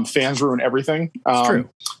fans ruin everything. It's true.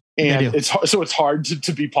 And it's hard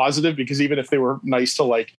to be positive because even if they were nice to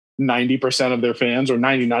like 90% of their fans or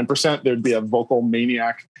 99%, there'd be a vocal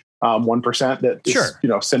maniac 1% that is,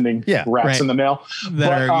 sending rats in the mail.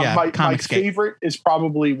 My favorite is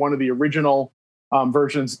probably one of the original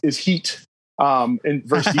versions is Heat in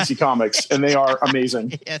versus DC Comics, and they are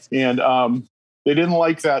amazing. Yes. And they didn't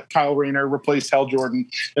like that Kyle Rayner replaced Hal Jordan,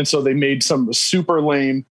 and so they made some super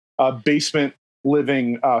lame basement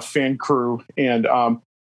living fan crew and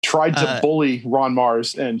tried to bully Ron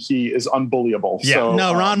Mars, and he is unbullyable. Yeah. So,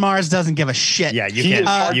 no, Ron Mars doesn't give a shit. Yeah, you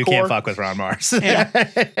can't fuck with Ron Mars.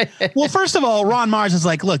 Well, first of all, Ron Mars is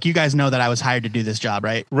like, look, you guys know that I was hired to do this job,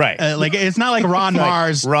 right? Right. Like, it's not like Ron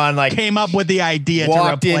Mars came up with the idea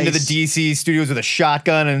walked to replace into the DC studios with a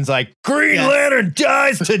shotgun and is like, Green Lantern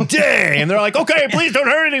dies today. And they're like, okay, please don't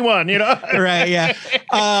hurt anyone, Right, yeah.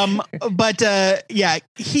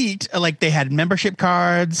 Heat, like they had membership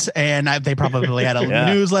cards and they probably had a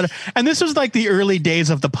newsletter. And this was like the early days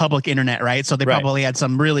of the public internet, right? So they probably had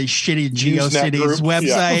some really shitty GeoCities website.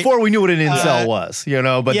 Yeah. Before we knew what an incel was,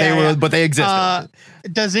 but they existed.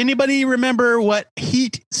 Does anybody remember what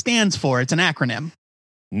HEAT stands for? It's an acronym.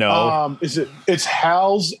 No. It's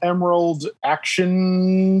Hal's Emerald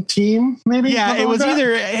Action Team, maybe? Yeah, Something it was like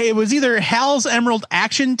that? either Hal's Emerald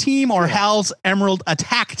Action Team or Hal's Emerald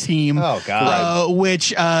Attack Team. Oh God.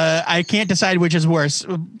 Which I can't decide which is worse.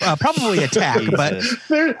 Probably Attack, but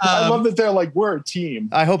I love that they're like, we're a team.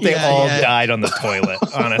 I hope they all died on the toilet.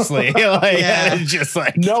 Honestly, it's just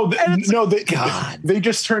like they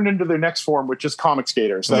just turned into their next form, which is comic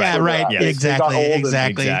skaters. That's where they're at. Yes.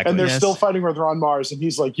 Exactly. And they're still fighting with Ron Mars, and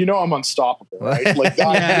he's like, I'm unstoppable, right? Like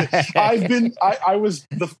I was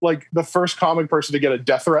the first comic person to get a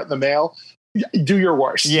death threat in the mail. Do your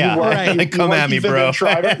worst. Yeah, right. Come at me, bro.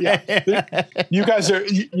 You guys are.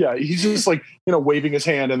 Yeah, he's just like waving his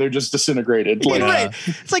hand, and they're just disintegrated. Like, right.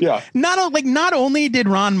 It's like not only did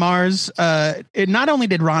Ron Mars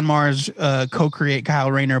co-create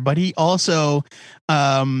Kyle Rayner, but he also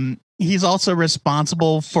he's also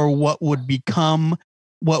responsible for what would become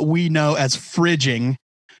what we know as fridging.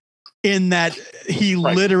 In that he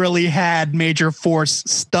literally had Major Force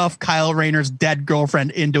stuff Kyle Rayner's dead girlfriend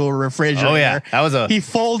into a refrigerator. Oh yeah, that was he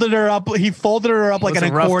folded her up like an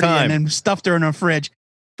accordion and stuffed her in a fridge.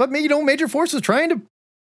 But Major Force was trying to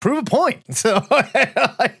prove a point. So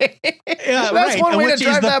that's one way to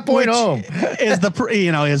drive that point home. Is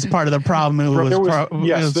part of the problem.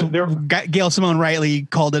 Gail Simone Riley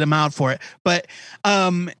called him out for it, but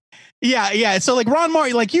Yeah. So like Ron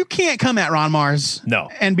Mars, like you can't come at Ron Mars,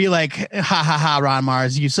 and be like, ha ha ha, Ron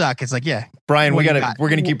Mars, you suck. It's like, Brian, we're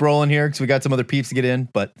gonna keep rolling here because we got some other peeps to get in.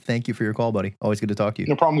 But thank you for your call, buddy. Always good to talk to you.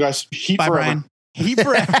 No problem, guys. Heat Bye, forever. Brian. Heat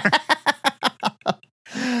forever.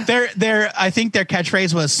 I think their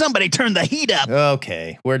catchphrase was "Somebody turn the heat up."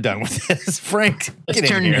 Okay, we're done with this. Frank, let's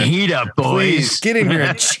turn the heat up, boys. Please, get in here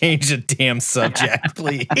and change the damn subject,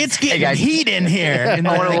 please. It's getting heat in here. And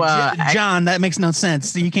John, that makes no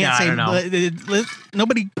sense. You can't say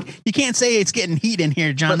nobody. You can't say it's getting heat in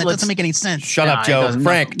here, John. That doesn't make any sense. Shut up, Joe.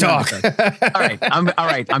 Frank, talk. All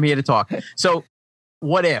right. I'm here to talk. So.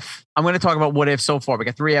 What if? I'm going to talk about what if so far. We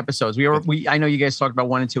got 3 episodes. I know you guys talked about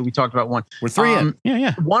 1 and 2. We talked about 1. We're 3 in.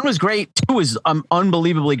 Yeah. 1 was great. 2 was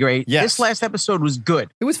unbelievably great. Yes. This last episode was good.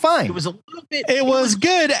 It was fine. It was a little bit. It was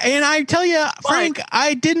good, and I tell you, Frank,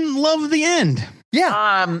 I didn't love the end.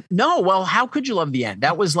 Yeah. No. Well, how could you love the end?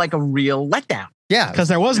 That was like a real letdown. Yeah, because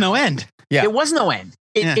there was no end. Yeah, there was no end.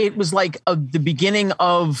 It was like the beginning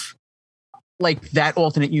of. Like that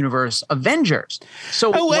alternate universe Avengers.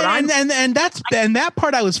 So and that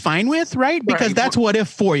part I was fine with, right? Because that's what if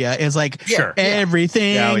for you is like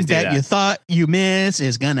everything that you thought you miss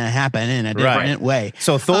is gonna happen in a different way.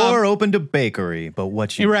 So Thor opened a bakery, but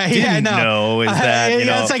what you didn't know is that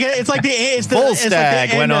it's like the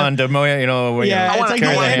Volstagg went on to it's like the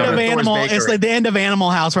end of Animal. It's like the end of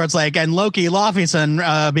Animal House where it's like and Loki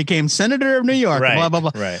Laufeyson became senator of New York. Blah blah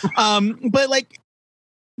blah. Right. But like.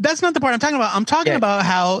 That's not the part I'm talking about. I'm talking about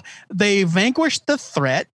how they vanquished the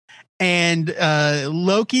threat, and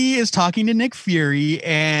Loki is talking to Nick Fury,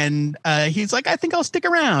 and he's like, "I think I'll stick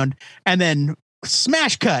around." And then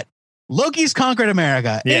smash cut. Loki's conquered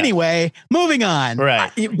America. Yeah. Anyway, moving on.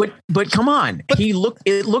 Right. But come on.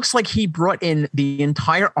 It looks like he brought in the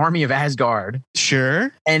entire army of Asgard.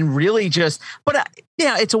 Sure. And really it's a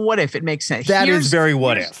what if. It makes sense. That is very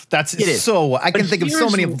what if. That's so. I can think of so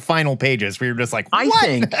many final pages where you're just like, what? I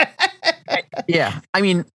think. I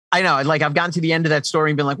mean, I know. Like I've gotten to the end of that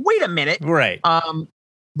story and been like, wait a minute. Right.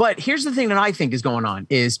 But here's the thing that I think is going on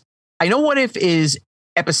is I know what if is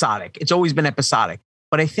episodic. It's always been episodic.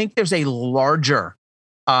 But I think there's a larger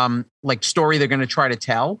story they're going to try to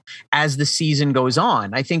tell as the season goes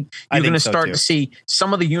on. I think you're going to start to see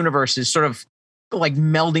some of the universes sort of like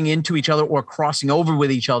melding into each other or crossing over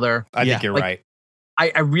with each other. I think you're right.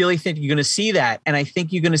 I really think you're going to see that. And I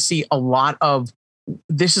think you're going to see a lot of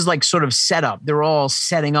this is like sort of set up. They're all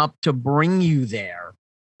setting up to bring you there.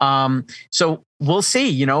 So we'll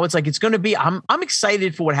see. It's like it's going to be I'm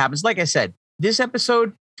excited for what happens. Like I said, this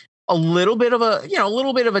episode. A little bit of a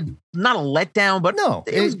not a letdown, but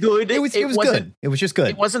it was good. It was good. It was just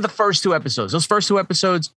good. It wasn't the first 2 episodes. Those first 2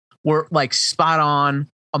 episodes were like spot on,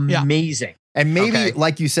 amazing. And maybe,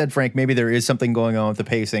 like you said, Frank, maybe there is something going on with the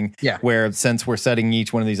pacing where since we're setting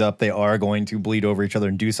each one of these up, they are going to bleed over each other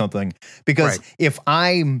and do something. Because if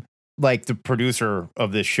I'm like the producer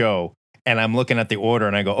of this show and I'm looking at the order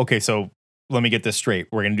and I go, okay, so let me get this straight.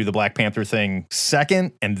 We're going to do the Black Panther thing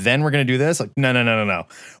second, and then we're going to do this. Like, no.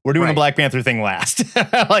 We're doing the Black Panther thing last.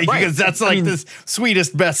 Because that's the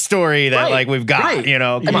sweetest, best story that we've got, I mean,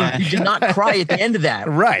 you did not cry at the end of that.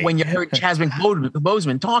 When you heard Chadwick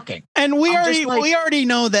Boseman talking. And we already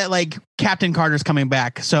know that like Captain Carter's coming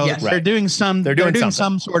back. So they're doing some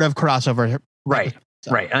sort of crossover. Right.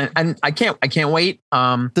 So. Right. And I can't wait.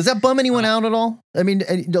 Does that bum anyone out at all? I mean,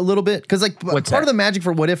 a little bit, because like What's part that? of the magic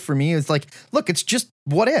for What If for me is like, look, it's just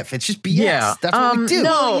What If. It's just BS. Yeah. That's what we do.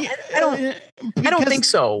 No, I don't think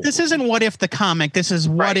so. This isn't What If the comic. This is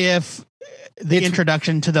What Right. If the It's-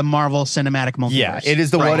 introduction to the Marvel Cinematic Multiverse. Yeah, it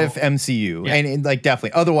is the Right. What If MCU, Yeah. and like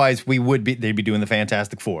definitely. Otherwise, they'd be doing the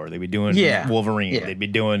Fantastic Four, they'd be doing Yeah. Wolverine, Yeah. they'd be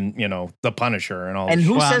doing the Punisher and all. And this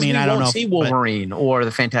who Well, I says mean, we I don't won't know, see but- Wolverine or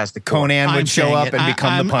the Fantastic Four? Conan I'm would show saying up it. and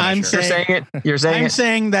become the I'm Punisher. You're saying it. You're saying I'm it.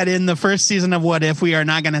 saying that in the first season of What If, we are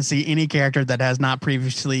not going to see any character that has not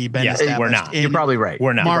previously been Yeah, established. we're not. in You're probably right.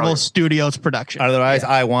 We're not. Marvel Studios production. Otherwise,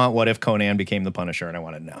 I want What If Conan became the Punisher, and I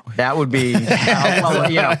want to know. That would be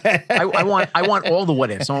well, I want all the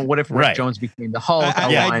what ifs. I want what if Rick Right. Jones became the Hulk?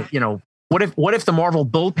 I Yeah. want, what if the Marvel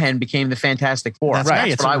bullpen became the Fantastic Four? That's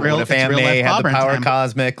right. It's what a I real- want. What if Aunt real May life had the Auburn power time.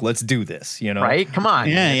 cosmic? Let's do this. Right? Come on.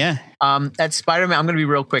 Yeah. That Spider-Man. I'm going to be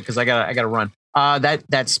real quick because I gotta run.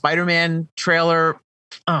 That Spider-Man trailer.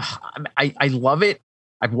 I love it.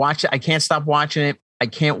 I've watched it. I can't stop watching it. I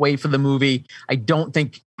can't wait for the movie. I don't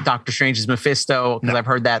think Doctor Strange is Mephisto because No. I've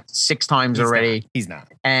heard that 6 times He's already. not. He's not.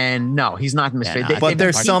 And no, he's not Mephisto. Yeah, no, They- I But they've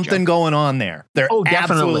there's been- something going on there. There Oh,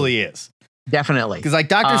 definitely. absolutely is. definitely. Because like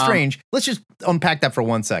Doctor Um, Strange, let's just unpack that for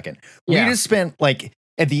 1 second. We Yeah. just spent like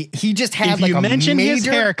he just had If like you a mention his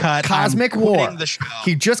major haircut, cosmic I'm war. quitting the show.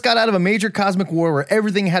 He just got out of a major cosmic war where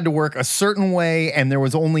everything had to work a certain way, and there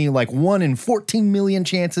was only like 1 in 14 million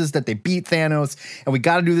chances that they beat Thanos. And we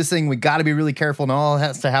got to do this thing. We got to be really careful, and all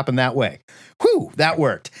has to happen that way. Whew, that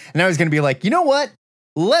worked. And now he's going to be like, you know what?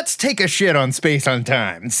 Let's take a shit on space on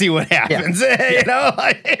time and see what happens. You know,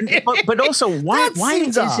 but also, why That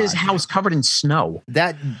is seems his odd. house covered in snow?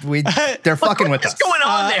 they're fucking with us. What's going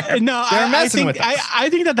on there? No, They're I messing think with us. I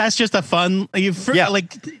think that's just a fun. Yeah.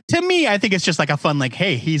 Like to me, I think it's just like a fun. Like,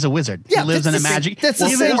 hey, he's a wizard. Yeah, he lives in a that's the same- magic. that's the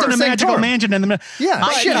he same lives in a same magical term. mansion in the middle. Yeah,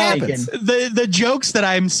 I'm shit thinking- happens. The jokes that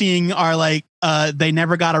I'm seeing are like they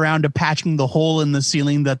never got around to patching the hole in the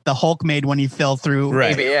ceiling that the Hulk made when he fell through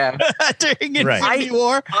Right. Maybe, yeah. during Right. Infinity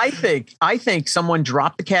War. I think someone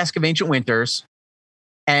dropped the cask of Ancient Winters,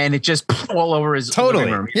 and it just all over his Totally.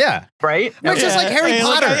 living room, Yeah. right? It's just like Harry Hey,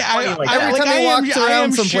 Potter. Like Every that. time he walked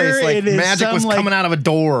around someplace, like magic was coming out of a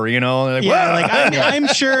door, you know? Like, Yeah, "Whoa." like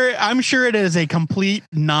I'm sure it is a complete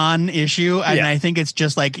non-issue, and Yeah. I think it's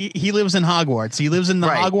just like he lives in Hogwarts. He lives in the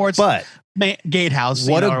Right. Hogwarts But gatehouse.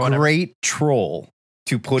 what you know, or a whatever. great troll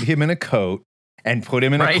to put him in a coat and put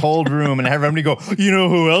him in a Right. cold room and have everybody go, you know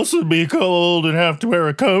who else would be cold and have to wear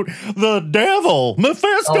a coat? The devil,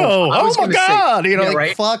 Mephisto. Oh, I Oh, was my gonna say- God. You know, Yeah, like,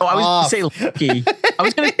 right? fuck Oh, I was off. going to say Loki. I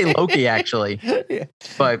was going to say Loki actually,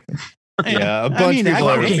 but Yeah, a bunch I of mean, people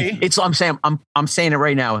I are. could Loki. be. I'm saying it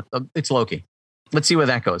right now. It's Loki. Let's see where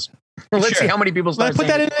that goes. Let's Sure. see how many people start Let's put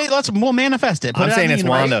that saying in. We'll manifest it. Put I'm it saying on it's the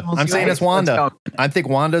Wanda. universe. We'll I'm see saying what- it's Wanda. Let's go. I think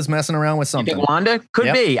Wanda's messing around with You something. think Wanda could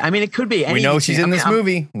Yep. be? I mean, it could be. We know she's in this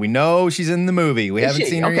movie. We know she's in the movie. We Is haven't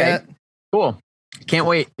she? seen her Okay. yet. Cool. Can't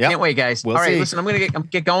wait. Yep. Can't wait, guys. We'll All right, see. listen, I'm gonna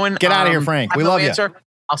get going. Get outta here, Frank. I have We no love ya. answer.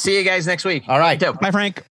 I'll see you guys next week. All right. Dope. Bye,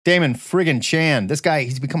 Frank. Damon friggin' Chan. This guy,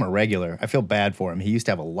 he's become a regular. I feel bad for him. He used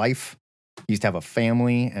to have a life, he used to have a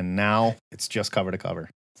family, and now it's just cover to cover.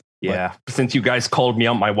 Yeah. Since you guys called me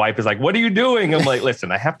out, my wife is like, "What are you doing?" I'm like,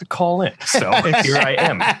 "Listen, I have to call in." So here I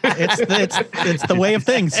am. It's the way of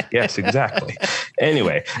things. Yes, exactly.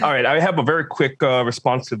 Anyway, all right. I have a very quick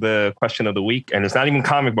response to the question of the week, and it's not even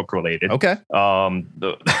comic book related. Okay.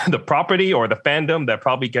 The property or the fandom that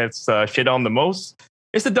probably gets shit on the most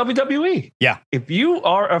is the WWE. Yeah. If you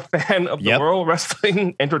are a fan of the Yep. World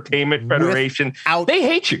Wrestling Entertainment Federation, Out they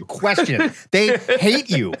hate you. question. They hate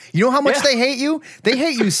you. You know how much Yeah. they hate you? They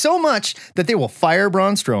hate you so much that they will fire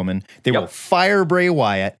Braun Strowman. They will fire Bray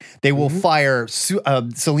Wyatt. They will fire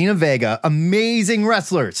Selena Vega. Amazing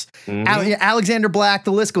wrestlers. Alexander Black.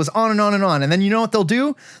 The list goes on and on and on. And then you know what they'll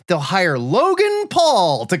do? They'll hire Logan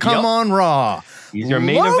Paul to come Yep. on Raw. He's your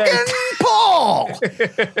main Logan event. Paul.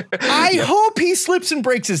 I hope he slips and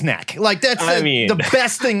breaks his neck. Like that's I the, mean- the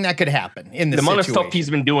best thing that could happen in this The amount of situation. stuff he's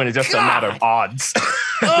been doing is just a matter of odds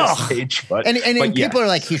at Ugh. this stage. But, And but people yeah. are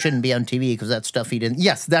like, he shouldn't be on TV because that stuff he didn't.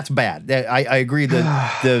 Yes, that's bad. I agree.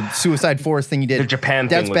 The Suicide Forest thing he did. The Japan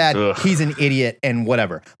that's thing was- bad. ugh. He's an idiot and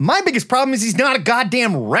whatever. My biggest problem is he's not a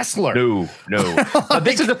goddamn wrestler. No. But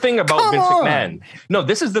this is the thing about come Vince on. McMahon. No,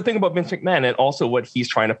 this is the thing about Vince McMahon and also what he's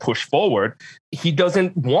trying to push forward. He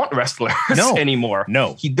doesn't want wrestlers No. anymore.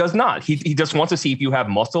 No. He does not. He just wants to see if you have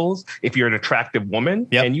muscles, if you're an attractive woman,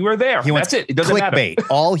 Yep. and you are there. He wants That's it. It doesn't clickbait. matter.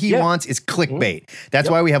 All he Yeah. wants is clickbait. That's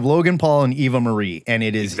why we have Logan Paul and Eva Marie, and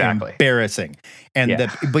it is Exactly. embarrassing. And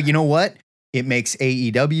Yeah. but you know what? It makes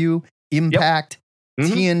AEW, Impact,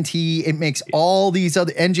 TNT. It makes all these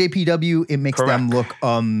other NJPW. It makes them look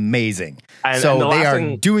amazing. And they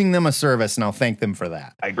are doing them a service, and I'll thank them for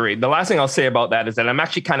that. I agree. The last thing I'll say about that is that I'm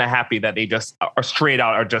actually kind of happy that they just are straight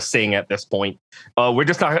out are just saying at this point, we're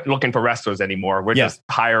just not looking for wrestlers anymore. We're just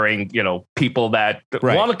hiring, people that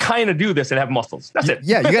want to kind of do this and have muscles. That's it.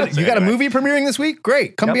 Yeah, you got a movie premiering this week?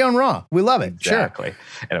 Great. Come be on Raw. We love it. Exactly.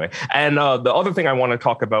 Sure. Anyway, and the other thing I want to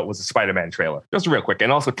talk about was the Spider-Man trailer. Just real quick,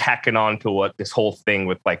 and also tacking on to what this whole thing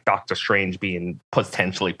with like Doctor Strange being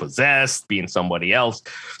potentially possessed, being somebody else.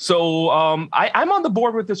 So I'm on the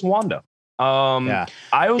board with this Wanda. I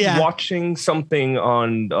was watching something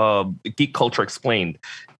on Geek Culture Explained,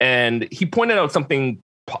 and he pointed out something.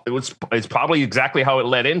 It's probably exactly how it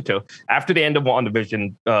led into after the end of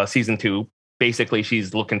WandaVision season 2. Basically,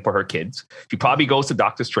 she's looking for her kids. She probably goes to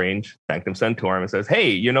Doctor Strange, Sanctum Sanctorum, and says,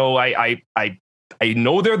 "Hey, I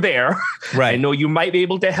know they're there. Right. I know you might be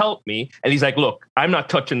able to help me." And he's like, "Look, I'm not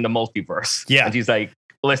touching the multiverse." Yeah. And she's like,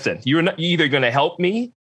 "Listen, you're either going to help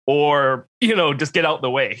me or, just get out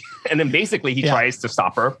the way." And then basically he tries to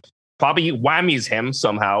stop her, probably whammies him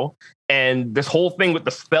somehow. And this whole thing with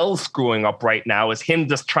the spells screwing up right now is him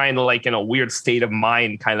just trying to, like, in a weird state of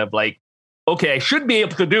mind, kind of like, okay, I should be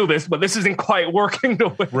able to do this, but this isn't quite working the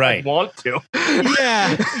way I want to.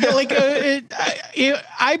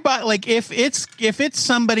 If it's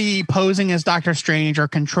somebody posing as Doctor Strange or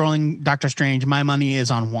controlling Doctor Strange, my money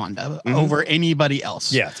is on Wanda over anybody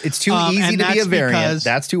else. Yeah, it's too easy to be a variant.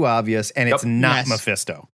 That's too obvious, and it's not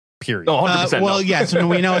Mephisto. Period. No, 100% well, yes,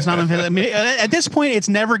 we know it's not Mephisto. I mean, at this point, it's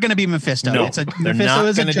never going to be Mephisto. No, Mephisto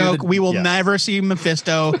is a joke. We will never see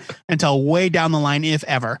Mephisto until way down the line, if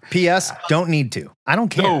ever. P.S. Don't need to. I don't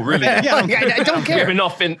care. No, really. I don't care. We have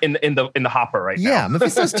enough in the hopper right now. Yeah,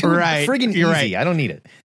 Mephisto's too friggin' easy. Right. I don't need it.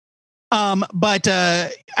 But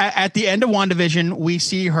at the end of WandaVision, we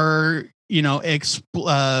see her,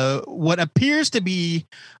 what appears to be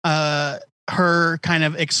her kind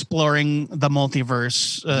of exploring the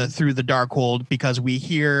multiverse through the Darkhold, because we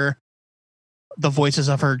hear the voices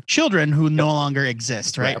of her children who no longer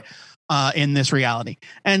exist, right? In this reality.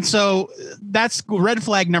 And so that's red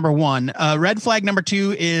flag number 1. Red flag number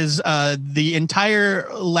 2 is the entire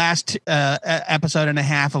last episode and a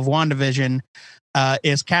half of WandaVision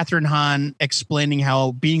is Catherine Hahn explaining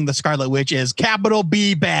how being the Scarlet Witch is capital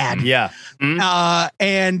B bad. Yeah.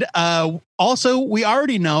 And also, we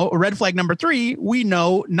already know, red flag number 3, we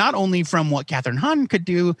know not only from what Catherine Hahn could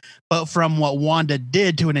do, but from what Wanda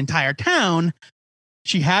did to an entire town,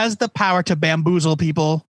 she has the power to bamboozle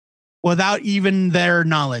people without even their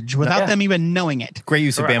knowledge, without them even knowing it. Great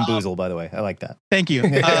use of bamboozle, by the way. I like that. Thank you.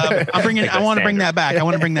 I want to bring that back.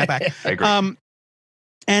 I agree.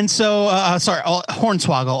 And so,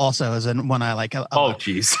 Hornswoggle also is one I like. Oh,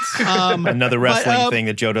 jeez. Another wrestling thing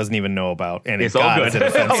that Joe doesn't even know about. And it's all good.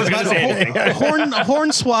 I was going to say anything.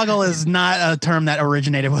 Hornswoggle is not a term that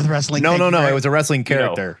originated with wrestling. No. It was a wrestling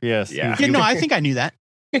character. Yes. Yeah. I think I knew that.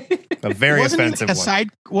 A very offensive one.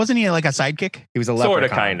 Wasn't he like a sidekick? He was a leprechaun. Sort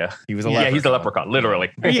of, kind of. He was a leprechaun. Yeah, he's a leprechaun, literally.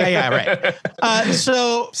 Right.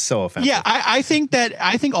 So offensive. Yeah, I think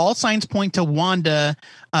all signs point to Wanda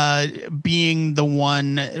being the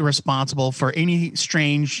one responsible for any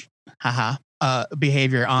strange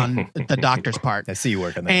behavior on the Doctor's part. I see you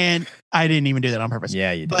working there. And I didn't even do that on purpose.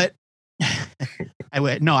 Yeah, you did. But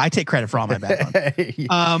I take credit for all my bad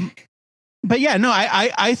ones. But yeah, no,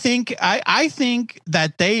 I think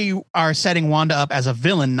that they are setting Wanda up as a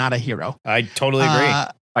villain, not a hero. I totally agree.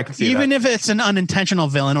 I can see even that. if it's an unintentional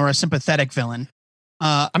villain or a sympathetic villain.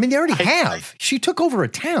 I mean, they already have. She took over a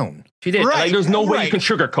town. She did. Right, like, there's no way you can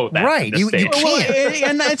sugarcoat that. Right. You can't.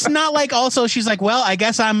 And it's not like also she's like, well, I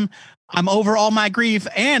guess I'm over all my grief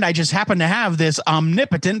and I just happen to have this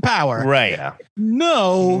omnipotent power. Right. Yeah.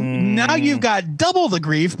 No, now you've got double the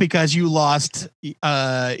grief because you lost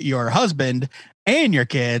your husband and your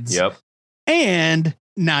kids. Yep. And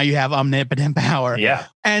now you have omnipotent power. Yeah.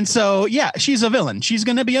 And so, yeah, she's a villain. She's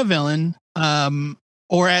going to be a villain.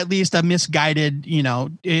 Or at least a misguided, in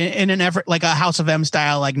an effort like a House of M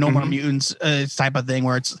style, like No More Mutants type of thing,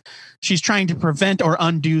 where she's trying to prevent or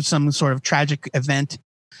undo some sort of tragic event.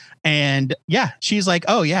 And yeah, she's like,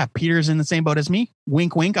 oh yeah, Peter's in the same boat as me.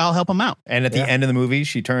 Wink, wink. I'll help him out. And at the end of the movie,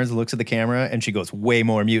 she turns and looks at the camera and she goes, way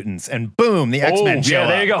more mutants. And boom, the X-Men show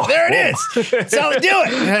there you go. There it is. That's how we do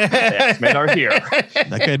it. The X-Men are here.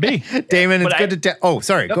 That could be. Damon, it's good to...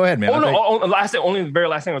 sorry. Go ahead, man. Only the very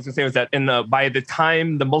last thing I was going to say was that by the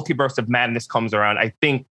time the Multiverse of Madness comes around, I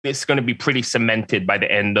think it's going to be pretty cemented by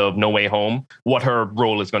the end of No Way Home what her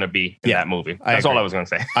role is going to be in that movie. That's all I was going to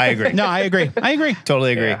say. I agree. No, I agree.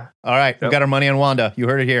 Totally agree. Yeah. All right. We got our money on Wanda. You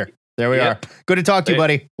heard it here. There we Yep. are. Good to talk to you, Hey.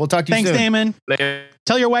 buddy. We'll talk to you Thanks, soon. Damon. Later.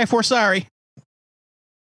 Tell your wife we're sorry.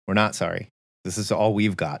 We're not sorry. This is all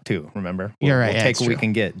we've got too. Remember, You're right. We'll Yeah, take it's what we true.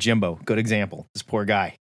 can get. Jimbo, good example. This poor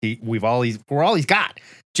guy. We're all he's got.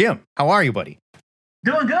 Jim, how are you, buddy?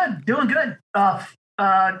 Doing good.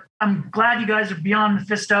 I'm glad you guys are beyond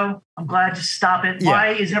Mephisto. I'm glad to stop it. Yeah. Why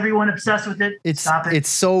is everyone obsessed with it? Stop it. It's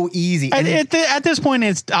so easy. At this point,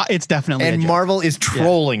 it's definitely. And a joke. Marvel is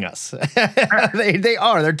trolling us. they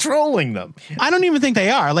are. They're trolling them. I don't even think they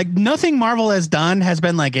are. Like nothing Marvel has done has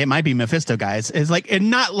been like it might be Mephisto, guys. It's like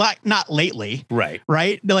not lately, Right.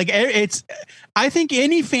 right? Like it's. I think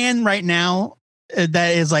any fan right now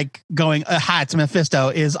that is like going, "Hi, it's Mephisto,"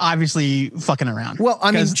 is obviously fucking around. Well,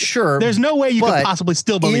 I mean, 'Cause sure. There's no way you but could possibly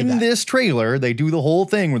still believe in that. this trailer, they do the whole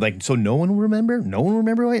thing. We're like, so no one will remember? No one will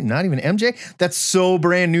remember? Wait, not even MJ? That's so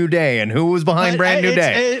Brand New Day. And who was behind Brand New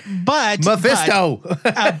Day? But Mephisto.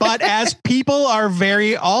 but as people are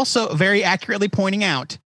very accurately pointing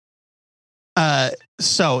out,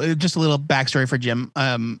 so just a little backstory for Jim,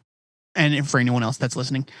 and for anyone else that's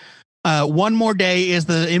listening. One More Day is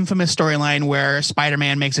the infamous storyline where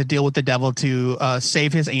Spider-Man makes a deal with the devil to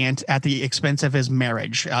save his aunt at the expense of his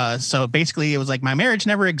marriage. So basically, it was like my marriage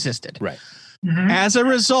never existed. Right. Mhm. As a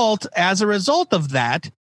result of that,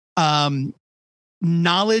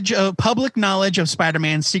 public knowledge of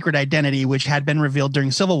Spider-Man's secret identity, which had been revealed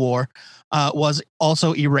during Civil War, was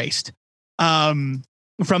also erased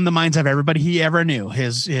from the minds of everybody he ever knew.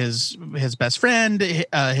 His best friend,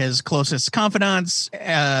 his closest confidants,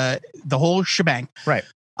 the whole shebang. Right.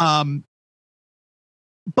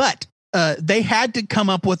 But they had to come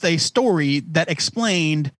up with a story that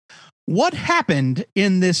explained what happened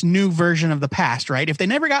in this new version of the past, right? If they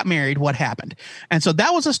never got married, what happened? And so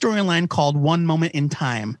that was a storyline called One Moment in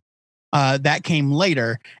Time that came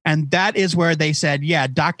later. And that is where they said, yeah,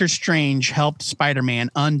 Doctor Strange helped Spider-Man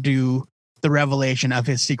undo the revelation of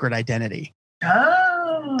his secret identity.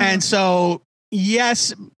 Oh. And so,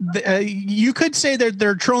 yes, you could say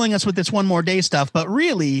they're trolling us with this One More Day stuff, but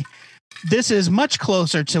really, this is much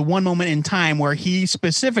closer to One Moment in Time, where he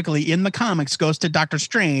specifically in the comics goes to Doctor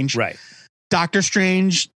Strange. Right. Doctor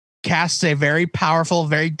Strange casts a very powerful,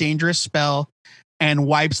 very dangerous spell and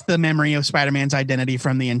wipes the memory of Spider-Man's identity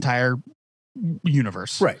from the entire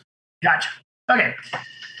universe. Right. Gotcha. Okay.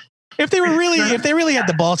 If they really had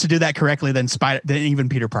the balls to do that correctly, then even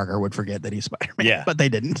Peter Parker would forget that he's Spider-Man. Yeah. But they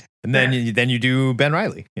didn't. And then you do Ben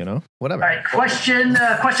Reilly, whatever. All right. Question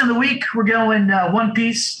of the week. We're going One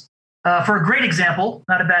Piece for a great example,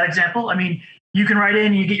 not a bad example. I mean, you can write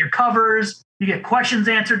in, you get your covers, you get questions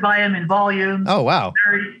answered by him in volumes. Oh, wow.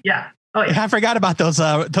 Yeah. Oh, yeah. I forgot about those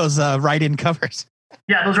write-in covers.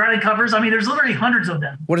 Yeah, those writing covers. I mean, there's literally hundreds of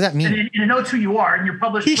them. What does that mean? And it notes who you are, and you're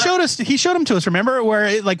published. He showed them to us. Remember,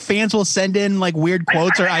 where like fans will send in like weird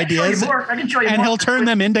quotes or ideas, I can show you and more. he'll turn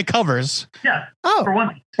them into covers. Yeah. Oh. For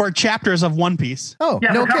One Piece. For chapters of One Piece. Oh,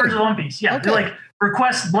 Yeah, no for covers kidding. of One Piece. Yeah, Okay. they're like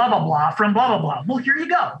request blah blah blah from blah blah blah. Well, here you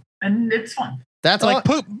go, and it's fun. That's Like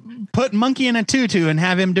all. put Monkey in a tutu and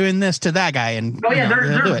have him doing this to that guy, and Oh yeah,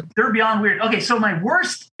 they'll do it. they're beyond weird. Okay, so my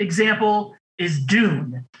worst example is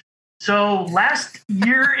Dune. So last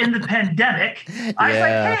year in the pandemic, I was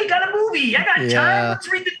Yeah. like, hey, got a movie. I got Yeah. time.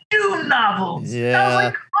 Let's read the Dune novels. Yeah. That was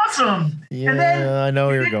like awesome. Yeah, and then I know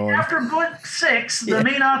where you're going. after book 6, Yeah. the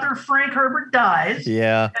main author, Frank Herbert, dies.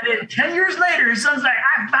 Yeah. And then 10 years later, his son's like,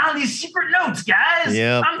 I found these secret notes, guys.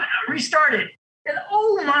 Yep. I'm going to restart it. And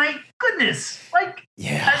oh my goodness, like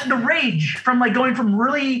Yeah. the rage from like going from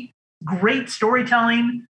really great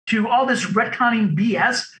storytelling to all this retconning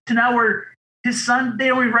BS to now where his son, they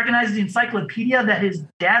don't even recognize the encyclopedia that his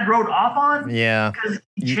dad wrote off on Yeah. because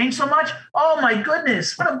he changed so much. Oh my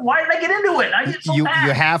goodness. Why did I get into it? I get so You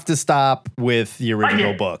mad. have to stop with the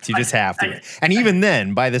original did. books. You I just did. have I to. did. And even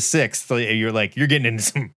then, by the 6th, you're getting into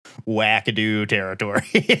some wackadoo territory.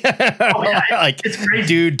 yeah, Like, it's crazy.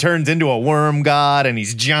 dude turns into a worm god and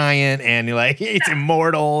he's giant and he's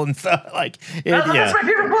immortal and stuff. Like, That's yeah, my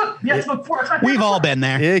favorite book. Yeah, it's book 4. That's my favorite We've all book. been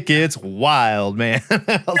there. it gets wild, man. I'll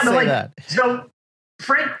Yeah, but say like, that. So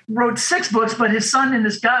Frank wrote 6 books, but his son and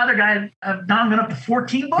this other guy have now gone up to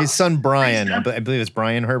 14 books. His son Brian, Thanks, I believe it's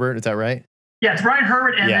Brian Herbert. Is that right? Yeah, it's Brian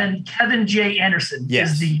Herbert and Yeah. then Kevin J. Anderson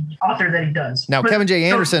Yes. is the author that he does. Now, But- Kevin J.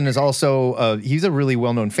 so- Anderson is also he's a really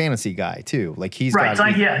well-known fantasy guy too. Like he's right,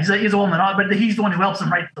 got so yeah, he's a woman, but he's the one who helps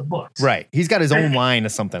him write the books. right. He's got his own line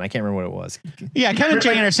of something. I can't remember what it was. Yeah, Kevin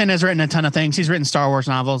J. Anderson has written a ton of things. He's written Star Wars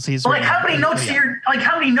novels. He's But like, written- how many notes did your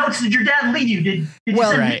how many notes did your dad leave you? Did you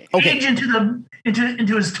Well, send right, okay. age into the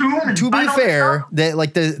into his tomb. And To be find all this fair, stuff? that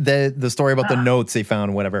like the story about the Ah. notes they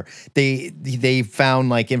found, whatever, they found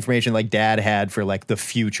like information like dad had for like the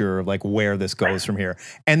future of like where this goes from here,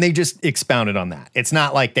 and they just expounded on that. It's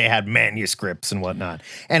not like they had manuscripts and whatnot.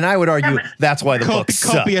 And I would argue but- that's why the book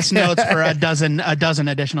Copious notes for a dozen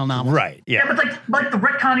additional novels. Right? Yeah, Yeah. but like the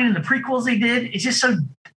retconning and the prequels they did, it's just so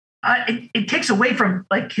it takes away from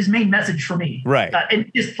like his main message for me. Right.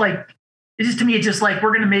 And just like it's just to me, it's just like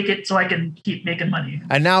we're gonna make it so I can keep making money.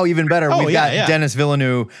 And now even better, Oh, we've yeah, got yeah. Denis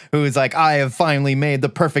Villeneuve, who is like, I have finally made the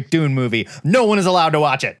perfect Dune movie. No one is allowed to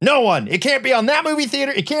watch it. No one. It can't be on that movie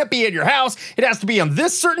theater. It can't be at your house. It has to be on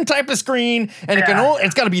this certain type of screen, and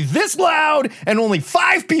it's got to be this loud, and only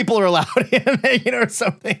 5 people are allowed in, or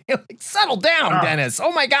something. Like, settle down, Oh. Dennis.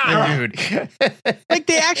 Oh my God, dude. Like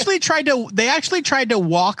they actually tried to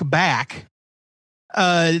walk back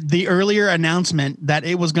the earlier announcement that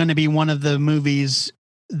it was going to be one of the movies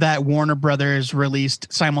that Warner Brothers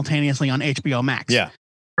released simultaneously on HBO Max. Yeah.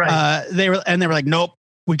 Right. They were like, nope,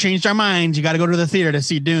 we changed our minds. You got to go to the theater to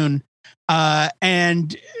see Dune.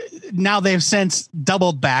 And now they've since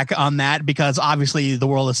doubled back on that because obviously the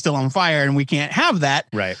world is still on fire and we can't have that.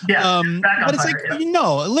 Right. yeah. back on But it's fire, like, yeah.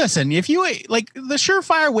 no, listen, if you like the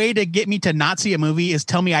surefire way to get me to not see a movie is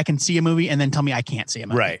tell me I can see a movie and then tell me I can't see a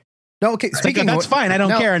movie. Right. No, okay. Like, Speaking that's of, fine. I don't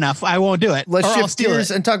now, care enough. I won't do it. Let's Or I'll shift steal gears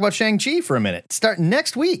it. and talk about Shang-Chi for a minute. Start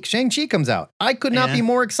next week. Shang-Chi comes out. I could not Yeah. be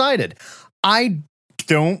more excited. I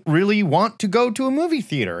don't really want to go to a movie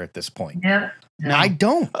theater at this point. Yeah. Yeah. I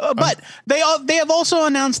don't. But they have also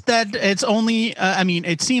announced that it's only. I mean,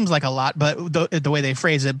 it seems like a lot, but the way they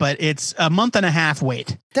phrase it, but it's a month and a half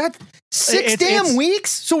wait. That's 6 It's- damn weeks.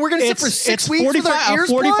 So we're gonna sit for 6 weeks with our ears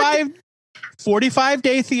plugged?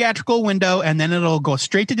 45-day theatrical window, and then it'll go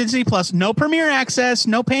straight to Disney Plus. No premiere access,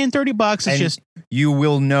 no paying $30. It's And just you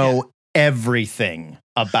will know everything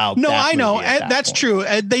about. no. that I know movie at that that's point. true.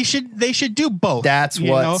 They should do both. That's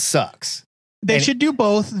you what know? sucks. They And- should do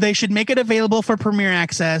both. They should make it available for premiere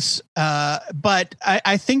access. But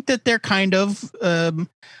I think that they're kind of,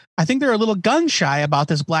 I think they're a little gun shy about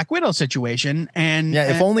this Black Widow situation. And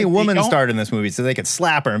Yeah, if only a they woman don't- starred in this movie, so they could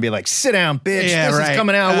slap her and be like, "Sit down, bitch. Yeah, this right. is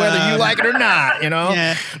coming out whether you like it or not." You know.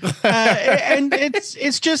 Yeah. And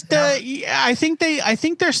it's just I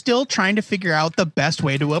think they're still trying to figure out the best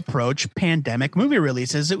way to approach pandemic movie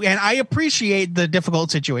releases, and I appreciate the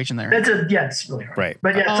difficult situation they're in. It's really hard. Right.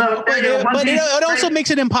 But yeah, so But it also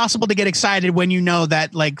makes it impossible to get excited when you know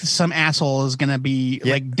that like some asshole is gonna be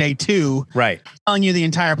Yeah. like day 2 Right. telling you the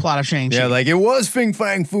entire plot of Shang-Chi. Yeah, like it was Fing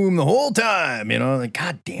Fang Foom the whole time. You know, like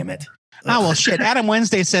God damn it. Oh well, shit. Adam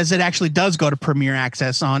Wednesday says it actually does go to premiere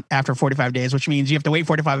access on after 45 days, which means you have to wait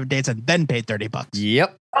 45 days and then pay $30.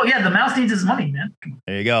 Yep. Oh yeah, the mouse needs his money, man.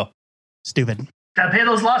 There you go. Stupid. Gotta pay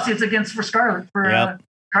those lawsuits against for Scarlet Yep.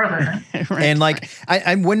 Scarlet. Right? Right. And like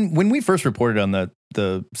I when we first reported on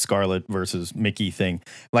the Scarlett versus Mickey thing,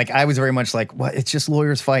 like I was very much like, what? It's just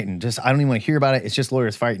lawyers fighting. Just I don't even want to hear about it. It's just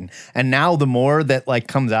lawyers fighting. And now the more that like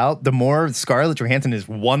comes out, the more Scarlett Johansson is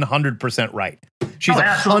 100% right. She's Oh,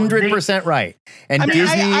 absolutely. 100% right. And I mean,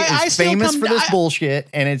 Disney I is still famous come for to- this bullshit.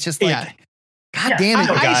 And it's just like, Yeah. God Yeah, damn it,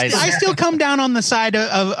 you guys. I still come down on the side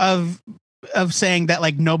of saying that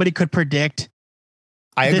like nobody could predict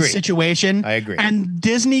I agree. this situation. I agree. And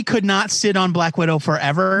Disney could not sit on Black Widow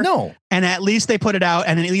forever. No. And at least they put it out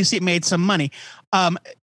and at least it made some money.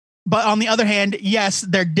 But on the other hand, yes,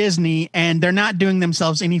 they're Disney and they're not doing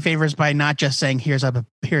themselves any favors by not just saying, here's a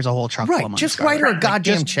whole truck full of Right. money. Just write her a Right.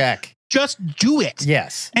 goddamn Just- check. Just do it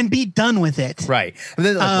Yes. and be done with it. Right. And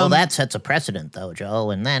then, like, Well, Um, that sets a precedent, though,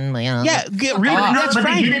 Joe. And then, you know. Yeah, get rid But of no, that's but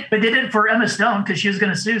fine. they did it for Emma Stone because she was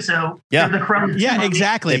going to sue. So Yeah. the Cruella. Yeah,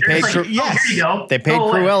 exactly. They paid Like, Cru- yes. here you go. they paid Go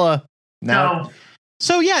away. Cruella. Now, So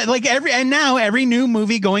So yeah, like every new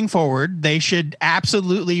movie going forward, they should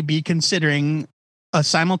absolutely be considering a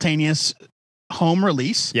simultaneous home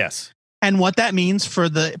release yes. and what that means for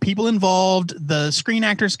the people involved, the Screen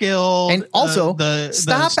Actors Guild, And also, the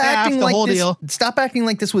Stop staff, acting the like whole this. deal. Stop acting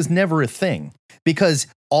like this was never a thing, because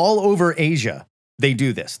all over Asia they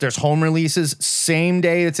do this. There's home releases same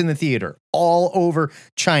day it's in the theater. All over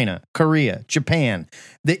China, Korea, Japan.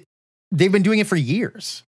 They've been doing it for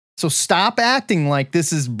years. So stop acting like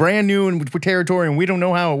this is brand new and territory and we don't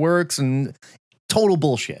know how it works and total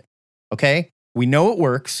bullshit. Okay? We know it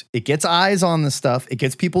works. It gets eyes on the stuff. It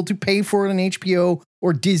gets people to pay for it on HBO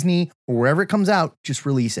or Disney or wherever it comes out. Just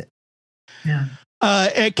release it. yeah.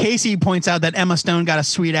 Casey points out that Emma Stone got a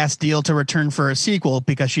sweet ass deal to return for a sequel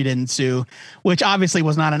because she didn't sue, which obviously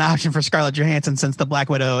was not an option for Scarlett Johansson since the Black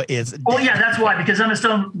Widow is dead. Well, yeah, that's why, because Emma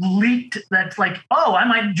Stone leaked that's like, oh, I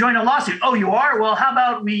might join a lawsuit. Oh, you are? Well, how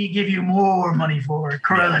about we give you more money for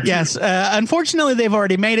Cruella? Yes. Unfortunately, they've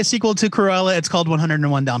already made a sequel to Cruella. It's called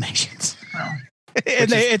 101 Dalmatians. Well,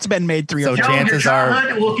 it's been made 3 or 4 Joe, chances your are-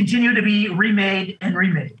 childhood will continue to be remade and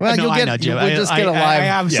remade. Well, No, you'll I get, know, Jim. we'll just get a live. I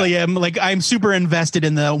obviously am I'm super invested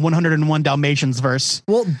in the 101 Dalmatians verse.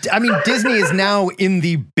 Well, I mean, Disney is now in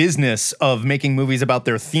the business of making movies about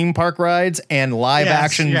their theme park rides and live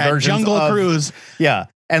action versions Jungle of Cruise. Yeah,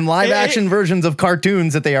 and live action versions of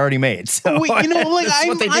cartoons that they already made. So You know, like that's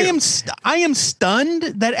what they do. I am stunned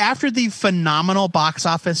that after the phenomenal box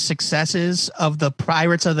office successes of the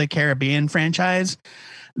Pirates of the Caribbean franchise,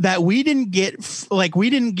 that we didn't get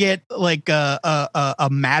a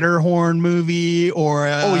Matterhorn movie or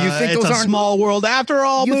you think it's those a aren't- Small World After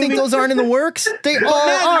All You movie. think those aren't in the works? They all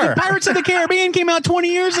Man, are. the Pirates of the Caribbean came out 20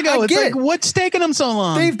 years ago. I It's get like, it. what's taking them so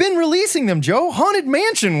long? They've been releasing them, Joe. Haunted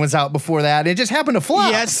Mansion was out before that. It just happened to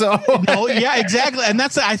flop. Yes. So No, yeah, exactly. And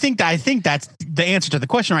that's I think that's the answer to the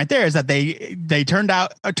question right there, is that they turned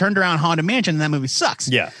around Haunted Mansion and that movie sucks.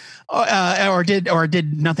 yeah. Or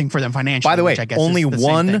did nothing for them financially. By the way, which I guess only is the same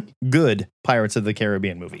one thing. good Pirates of the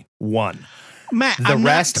Caribbean movie. One. Matt, The I'm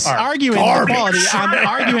rest not are arguing garbage. the quality. I'm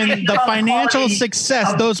arguing the financial Quality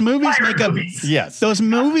success. of Those movies pirate make movies. Yes. Those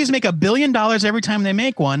movies make $1 billion every time they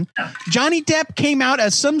make one. Johnny Depp came out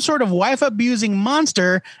as some sort of wife abusing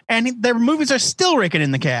monster, and their movies are still raking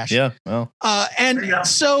in the cash. Yeah. Well, There you go. And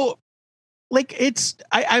so, like,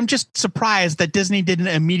 I'm just surprised that Disney didn't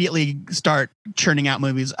immediately start churning out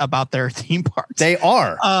movies about their theme parks. they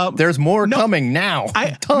are. There's more no, coming now.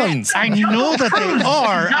 Tons. I know that they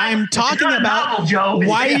are. I'm talking about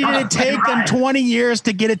why did it take them 20 years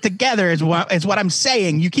to get it together is what I'm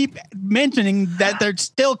saying. You keep mentioning that they're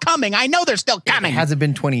still coming. I know they're still It coming. hasn't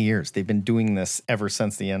been 20 years. They've been doing this ever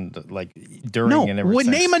since the end, like during and ever since.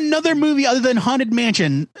 Name another movie other than Haunted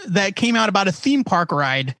Mansion that came out about a theme park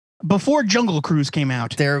ride before Jungle Cruise came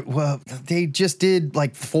out. They just did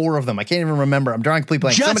like 4 of them. I can't even remember. I'm drawing a complete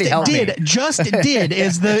blank. Somebody help me. Just did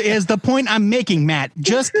is the point I'm making, Matt.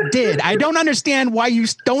 Just did. I don't understand why you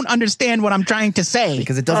don't understand what I'm trying to say.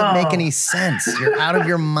 Because it doesn't make any sense. You're out of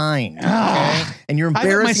your mind. Okay? And you're I hope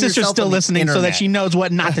embarrassing my sister's yourself still on the listening so that internet. she knows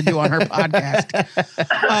what not to do on her podcast.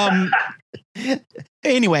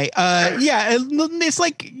 Anyway, it's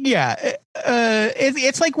like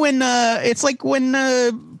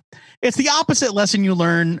it's the opposite lesson you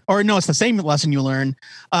learn, or no, it's the same lesson you learn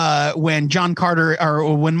when John Carter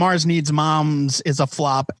or when Mars Needs Moms is a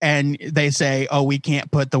flop, and they say, "Oh, we can't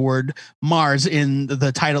put the word Mars in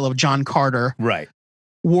the title of John Carter, Right.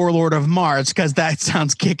 Warlord of Mars, because that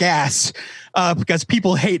sounds kick ass, because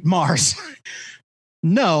people hate Mars."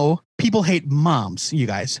 No, people hate moms, you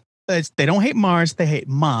guys. They don't hate Mars, they hate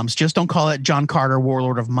moms. Just don't call it John Carter,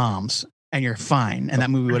 Warlord of Moms, and you're fine. And that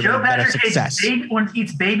movie would have Joe been a better Patrick success.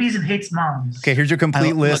 eats babies and hates moms. Okay, here's your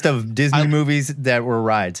complete list of Disney movies that were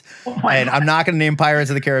rides. And I'm not going to name Pirates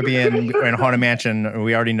of the Caribbean and Haunted Mansion.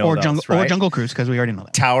 We already know Or those, right? Jungle Cruise, because we already know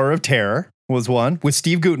that. Tower of Terror was one with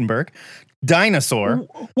Steve Guttenberg. Dinosaur.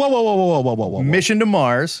 Whoa. Mission to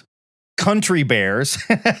Mars. Country Bears.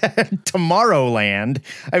 Tomorrowland.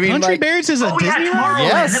 I mean, Country like, Bears is a Disney ride?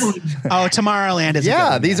 Yes. Oh, Tomorrowland is a good Yeah,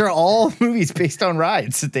 one, these are all movies based on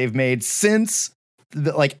rides that they've made since,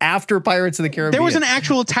 after Pirates of the Caribbean. There was an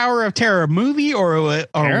actual Tower of Terror movie, or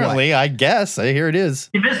apparently, what? I guess. Here it is.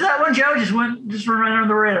 You missed that one, Joe? Just went right under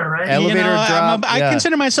the radar, right? Elevator drop. I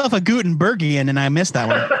consider myself a Gutenbergian, and I missed that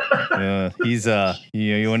one. He's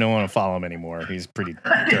you don't want to follow him anymore. He's pretty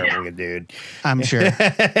terrible dude. I'm sure.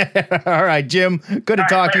 All right, Jim. Good to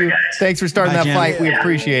talk to you. guys. Thanks for starting Bye, that Jim. fight. We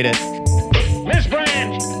appreciate it. Miss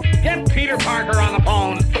Branch, get Peter Parker on the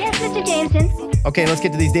phone. Yes, Mr. Jameson. Okay, let's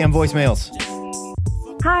get to these damn voicemails.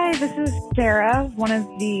 Hi, this is Sarah, one of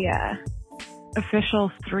the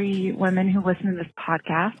official 3 women who listen to this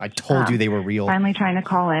podcast. I told you they were real. Finally trying to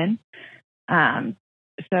call in.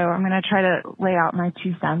 So I'm going to try to lay out my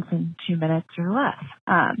 2 cents in 2 minutes or less.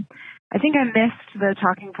 I think I missed the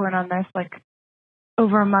talking point on this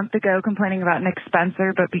over a month ago, complaining about Nick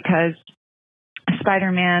Spencer, but because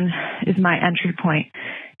Spider-Man is my entry point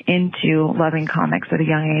into loving comics at a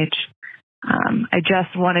young age, I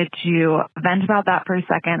just wanted to vent about that for a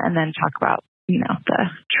second and then talk about, the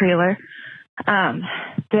trailer.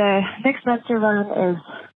 The Nick Spencer run is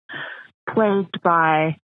plagued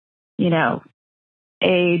by,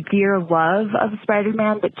 a dear love of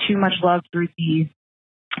Spider-Man, but too much love through the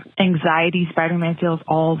anxiety Spider-Man feels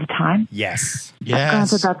all the time. Yes.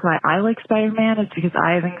 Granted, that's why I like Spider-Man. It's because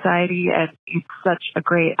I have anxiety, and it's such a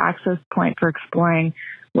great access point for exploring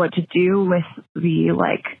what to do with the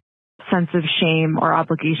sense of shame or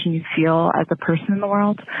obligation you feel as a person in the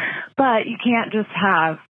world. But you can't just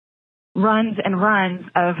have runs and runs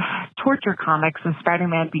of torture comics of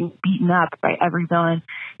Spider-Man being beaten up by every villain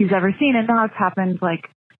he's ever seen. And now it's happened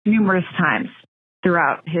numerous times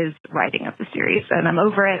throughout his writing of the series. And I'm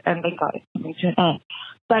over it, and thank God it's coming to an end.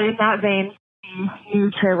 But in that vein, the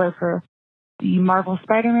new trailer for the Marvel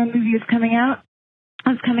Spider-Man movie is coming out.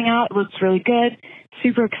 It's coming out. It looks really good.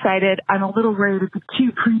 Super excited. I'm a little worried it's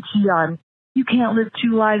too preachy on you can't live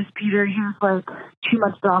two lives, Peter. Here's too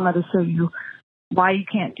much drama to show you why you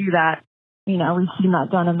can't do that. We've seen that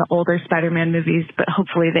done in the older Spider-Man movies, but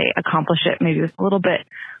hopefully they accomplish it maybe with a little bit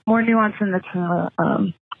more nuance than the trailer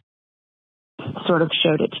sort of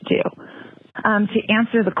showed it to do. To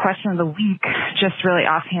answer the question of the week, just really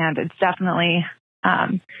offhand, it's definitely,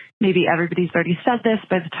 maybe everybody's already said this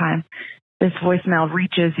by the time this voicemail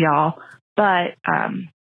reaches y'all, but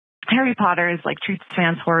Harry Potter treats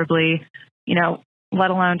fans horribly, let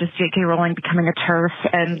alone just J.K. Rowling becoming a TERF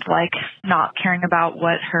and not caring about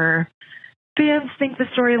what her fans think the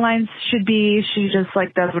storylines should be. She just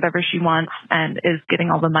does whatever she wants and is getting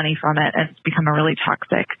all the money from it, and it's become a really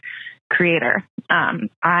toxic creator.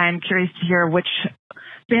 I'm curious to hear which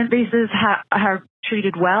fan bases are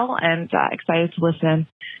treated well, and excited to listen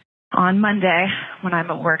on Monday when I'm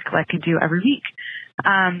at work like I do every week.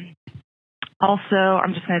 Also,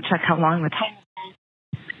 I'm just going to check how long the time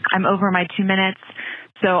is. I'm over my 2 minutes,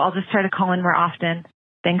 so I'll just try to call in more often.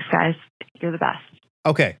 Thanks, guys. You're the best.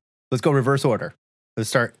 Okay, let's go reverse order. Let's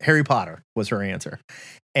start. Harry Potter was her answer.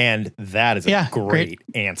 And that is a great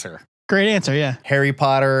answer. Great answer, yeah. Harry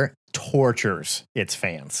Potter tortures its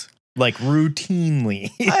fans. Routinely.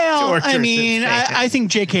 Well, I think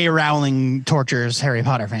J.K. Rowling tortures Harry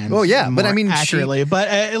Potter fans. Oh yeah, but accurately. But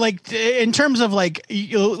in terms of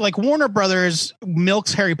Warner Brothers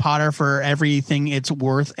milks Harry Potter for everything it's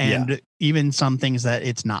worth, and even some things that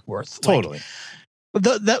it's not worth. Totally.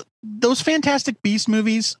 Those Fantastic Beasts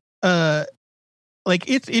movies.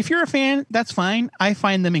 If you're a fan, that's fine. I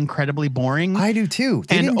find them incredibly boring. I do too.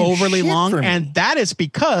 They and overly long. And that is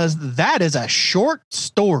because that is a short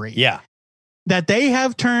story. Yeah. That they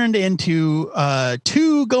have turned into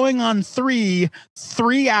 2 going on 3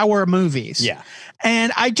 3-hour movies. Yeah.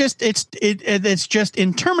 And it's just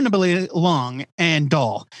interminably long and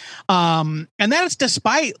dull. And that is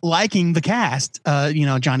despite liking the cast,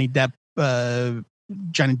 Johnny Depp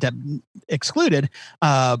excluded.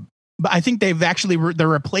 But I think they've actually they're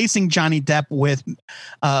replacing Johnny Depp with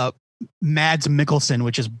Mads Mikkelsen,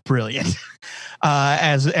 which is brilliant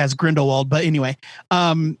as Grindelwald. But anyway,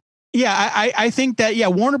 I think that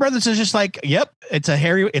Warner Brothers is just yep, it's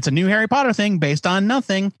a new Harry Potter thing based on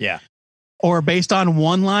nothing. Yeah. Or based on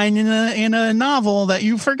one line in a novel that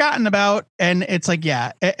you've forgotten about, and it's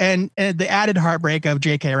and the added heartbreak of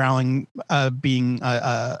J.K. Rowling being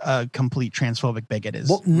a complete transphobic bigot is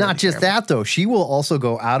not really just terrible. that though. She will also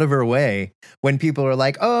go out of her way when people are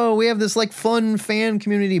like, "Oh, we have this fun fan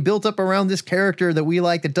community built up around this character that we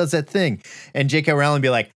like that does that thing," and J.K. Rowling be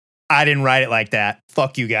like, "I didn't write it like that.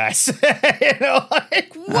 Fuck you guys."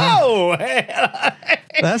 Whoa.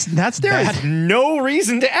 That's there bad. is no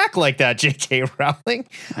reason to act like that, J.K. Rowling.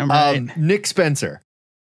 Right. Nick Spencer.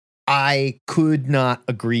 I could not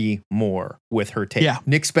agree more with her take. Yeah.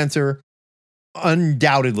 Nick Spencer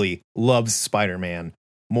undoubtedly loves Spider-Man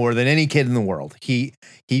more than any kid in the world.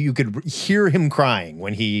 You could hear him crying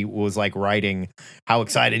when he was writing how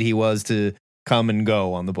excited he was to come and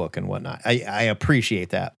go on the book and whatnot. I appreciate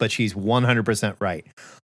that, but she's 100% right.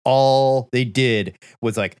 All they did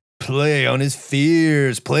was play on his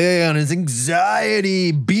fears, play on his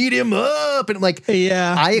anxiety, beat him up. And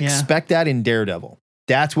I expect that in Daredevil.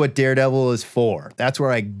 That's what Daredevil is for. That's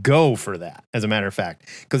where I go for that, as a matter of fact,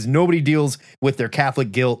 because nobody deals with their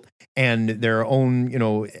Catholic guilt and their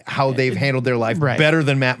own, how they've handled their life better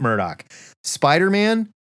than Matt Murdock. Spider-Man,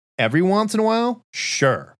 every once in a while,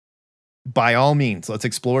 sure. By all means, let's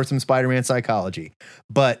explore some Spider-Man psychology.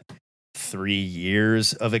 But 3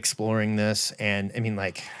 years of exploring this, and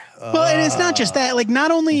well, and it's not just that.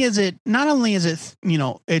 Not only is it it's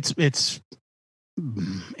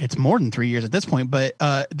more than 3 years at this point, but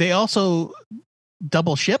they also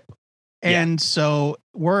double ship, and so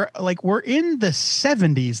we're in the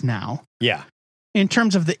 70s now. Yeah, in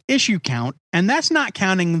terms of the issue count, and that's not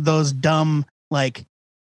counting those dumb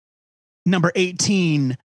number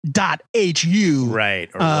 18 .hu, Right.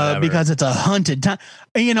 Or whatever. because it's a hunted time,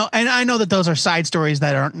 and I know that those are side stories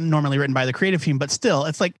that aren't normally written by the creative team, but still,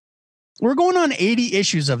 it's like we're going on 80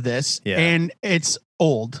 issues of this, and it's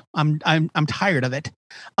old. I'm tired of it,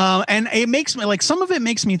 and it makes me like some of it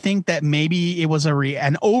makes me think that maybe it was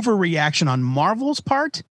an overreaction on Marvel's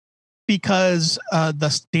part, because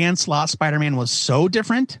the Dan Slott Spider-Man was so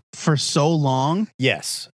different for so long.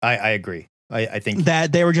 Yes, I agree. I think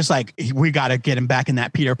that they were just like, we got to get him back in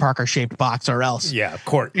that Peter Parker shaped box or else. Yeah,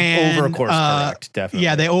 over course correct, definitely.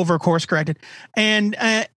 Yeah, they over course corrected, and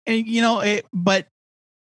but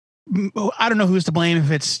I don't know who's to blame,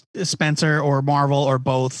 if it's Spencer or Marvel or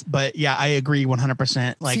both. But yeah, I agree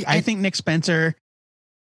 100%. Like, I think Nick Spencer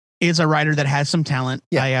is a writer that has some talent.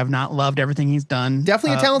 Yeah. I have not loved everything he's done.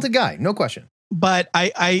 Definitely a talented guy, no question. But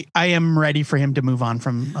I am ready for him to move on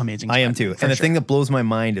from Amazing Spider-Man. I am too. And the thing that blows my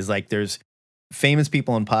mind is like there's famous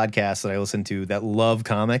people on podcasts that I listen to that love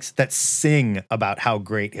comics that sing about how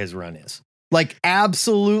great his run is. Like,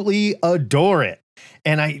 absolutely adore it.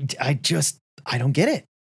 And I don't get it.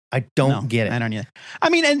 I don't get it. I don't either. I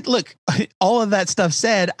mean, and look, all of that stuff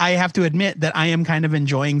said, I have to admit that I am kind of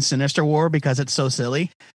enjoying Sinister War because it's so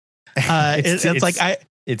silly.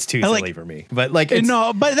 It's too silly for me, but like,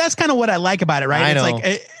 but that's kind of what I like about it, right? I know.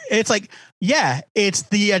 It's like, yeah, it's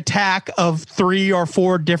the attack of 3 or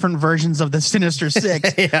 4 different versions of the Sinister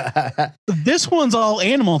Six. Yeah. This one's all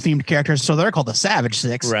animal themed characters, so they're called the Savage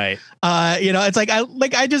Six, right? It's like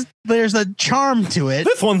there's a charm to it.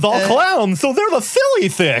 This one's all clowns, so they're the silly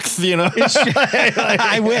six,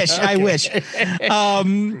 I wish.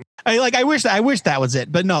 I wish that was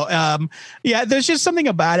it, but no. There's just something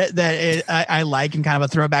about it that I like in kind of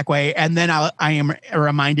a throwback way. And then I am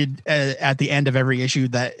reminded at the end of every issue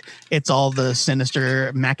that it's all the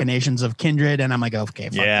sinister machinations of Kindred, and I'm like, okay,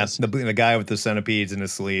 fuck this. The guy with the centipedes in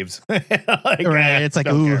his sleeves, right? It's like,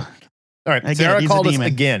 ooh. All right, Sarah called us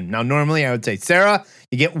again. Now, normally I would say, Sarah,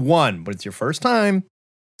 you get 1, but it's your first time,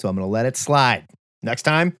 so I'm going to let it slide. Next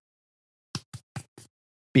time,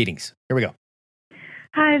 beatings. Here we go.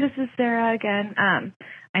 Hi, this is Sarah again.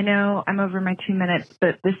 I know I'm over my 2 minutes,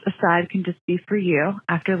 but this aside can just be for you.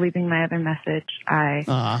 After leaving my other message, I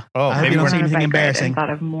maybe we're saying anything embarrassing. And thought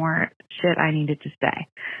of more shit I needed to say.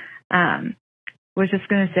 Was just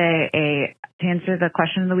going to say, to answer the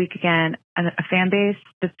question of the week again, a fan base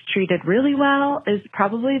that's treated really well is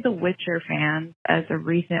probably the Witcher fans. As a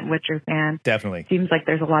recent Witcher fan, definitely seems like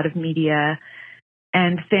there's a lot of media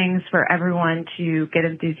and things for everyone to get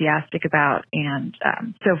enthusiastic about. And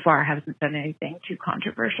so far hasn't done anything too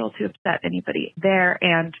controversial to upset anybody there.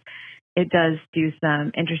 And it does do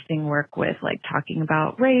some interesting work with like talking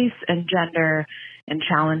about race and gender and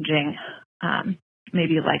challenging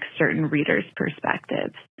maybe like certain readers'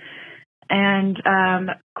 perspectives. And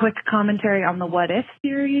quick commentary on the What If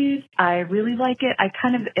series. I really like it. I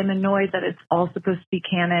kind of am annoyed that it's all supposed to be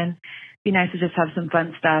canon. Be nice to just have some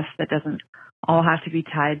fun stuff that doesn't all have to be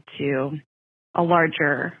tied to a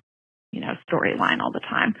larger, storyline all the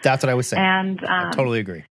time. That's what I was saying. And I totally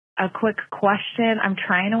agree. A quick question. I'm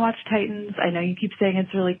trying to watch Titans. I know you keep saying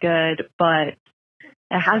it's really good, but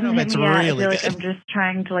it hasn't hit me yet. I feel like I'm just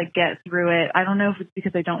trying to get through it. I don't know if it's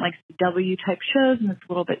because I don't like CW type shows and it's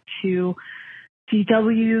a little bit too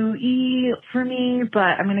CWE for me, but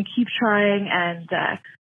I'm going to keep trying and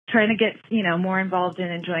trying to get, more involved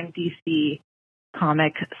in enjoying DC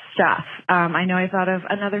comic stuff. I know I thought of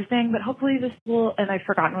another thing, but hopefully this will, and I've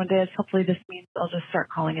forgotten what it is, hopefully this means I'll just start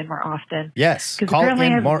calling in more often. Yes, because apparently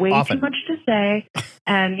I have way too much to say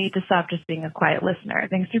and need to stop just being a quiet listener.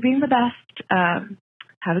 Thanks for being the best.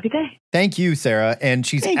 Have a good day. Thank you, Sarah. And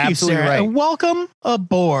she's absolutely right. And welcome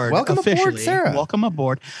aboard. Welcome aboard, Sarah. Welcome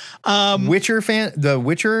aboard. The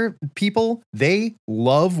Witcher people, they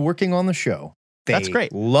love working on the show. That's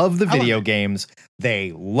great. Love the video games.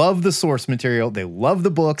 They love the source material. They love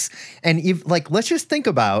the books. And let's just think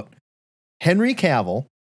about Henry Cavill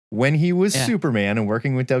when he was Superman and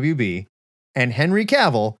working with WB, and Henry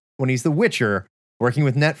Cavill when he's the Witcher working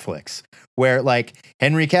with Netflix, where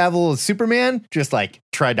Henry Cavill is Superman, just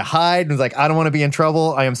tried to hide and was I don't want to be in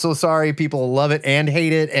trouble. I am so sorry. People love it and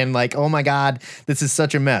hate it. And oh my God, this is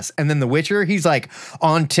such a mess. And then the Witcher, he's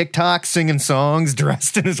on TikTok singing songs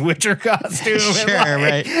dressed in his Witcher costume. Sure,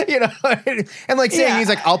 right. And saying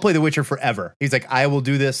he's I'll play the Witcher forever. He's I will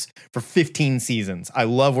do this for 15 seasons. I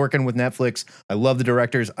love working with Netflix. I love the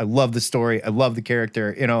directors. I love the story. I love the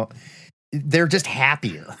character, They're just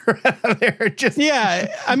happier. They're just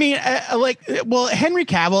I mean, Henry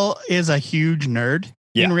Cavill is a huge nerd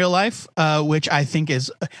in real life, which I think is.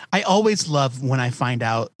 I always love when I find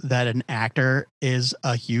out that an actor is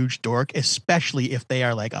a huge dork, especially if they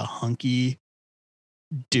are a hunky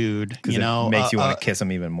dude. Because You know, makes you want to kiss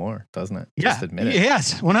him even more, doesn't it? Yeah, Just admit it.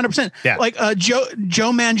 Yes, 100%. Yeah. Like Joe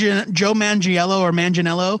Manganiello or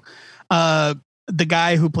Manganiello, the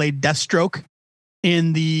guy who played Deathstroke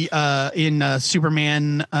in the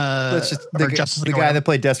Superman Justice League. The guy that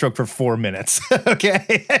played Deathstroke for 4 minutes.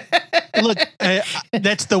 Okay. Look,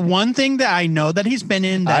 that's the one thing that I know that he's been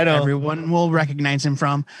in that everyone will recognize him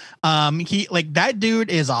from. He like that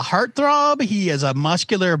dude is a heartthrob. He is a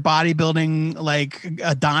muscular bodybuilding like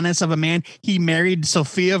Adonis of a man. He married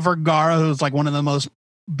Sofia Vergara, who's like one of the most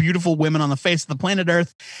beautiful women on the face of the planet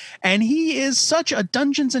Earth, and he is such a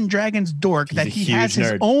Dungeons and Dragons dork that he has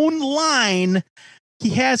his own line.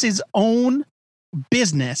 He has his own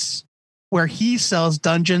business where he sells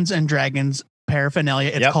Dungeons and Dragons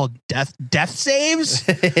paraphernalia. It's called Death Saves,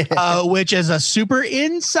 which is a super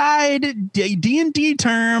inside D&D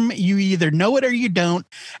term. You either know it or you don't.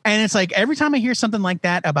 And it's like every time I hear something like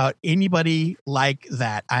that about anybody like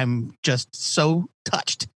that, I'm just so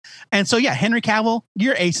touched. And so, yeah, Henry Cavill,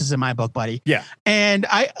 you're aces in my book, buddy. Yeah. And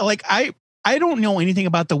I don't know anything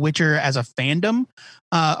about The Witcher as a fandom,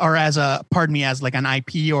 or as as like an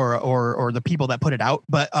IP or the people that put it out.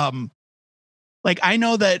 But like I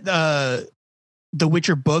know that the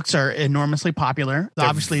Witcher books are enormously popular.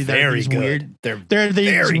 Obviously, they're these weird. They're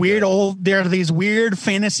these weird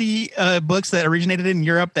fantasy books that originated in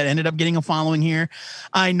Europe that ended up getting a following here.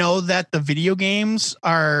 I know that the video games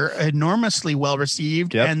are enormously well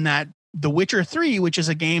received, and that The Witcher 3, which is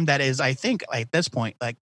a game that is, I think, at this point,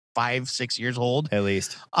 like 5-6 years old at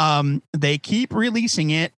least. They keep releasing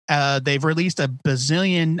it. They've released a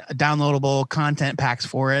bazillion downloadable content packs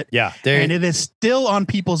for it. Yeah, and it is still on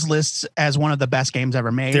people's lists as one of the best games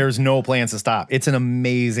ever made. There's no plans to stop. It's an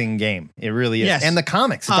amazing game. It really is. Yes. And the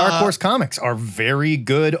comics, the Dark Horse comics, are very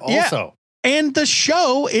good also. And the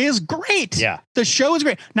show is great. Yeah. The show is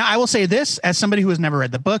great. Now, I will say this, as somebody who has never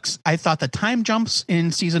read the books, I thought the time jumps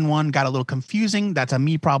in season 1 got a little confusing. That's a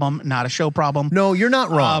me problem, not a show problem. No, you're not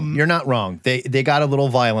wrong. You're not wrong. They got a little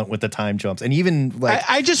violent with the time jumps. And even like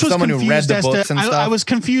I just was someone confused who read the books and stuff. I was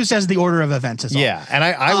confused as the order of events is all. Yeah. And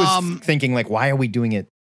I was thinking like, why are we doing it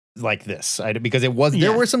like this? Because it was,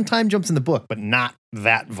 there were some time jumps in the book, but not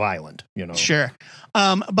that violent, you know? Sure.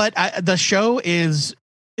 But the show is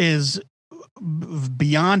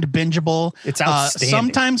beyond bingeable. It's outstanding.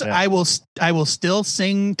 Sometimes I will still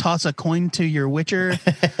sing "Toss a Coin to Your Witcher"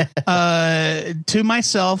 to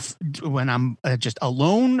myself when I'm just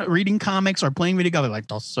alone reading comics or playing video games. Like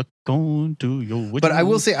 "Toss a coin to your Witcher." But I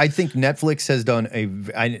will say, I think Netflix has done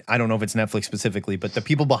I don't know if it's Netflix specifically, but the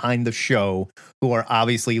people behind the show who are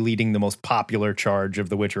obviously leading the most popular charge of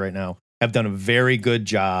The Witcher right now have done a very good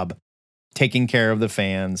job taking care of the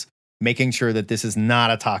fans, making sure that this is not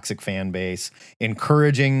a toxic fan base,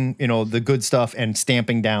 encouraging, the good stuff and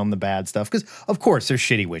stamping down the bad stuff. Because, of course, there's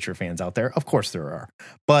shitty Witcher fans out there. Of course there are.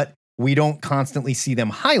 But we don't constantly see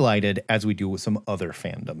them highlighted as we do with some other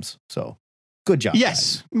fandoms. So, good job.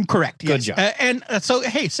 Yes, guys. Correct. Good job. So,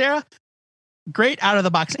 hey, Sarah, great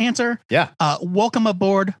out-of-the-box answer. Yeah. Welcome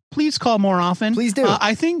aboard. Please call more often. Please do.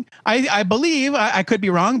 I believe, I could be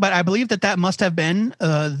wrong, but I believe that must have been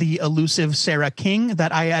the elusive Sarah King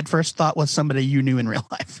that I at first thought was somebody you knew in real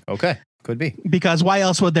life. Okay. Could be. Because why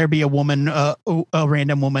else would there be a woman, a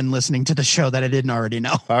random woman listening to the show that I didn't already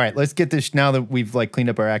know? All right. Let's get this, now that we've cleaned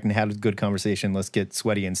up our act and had a good conversation, let's get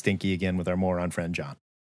sweaty and stinky again with our moron friend, John.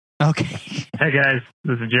 Okay. Hey guys,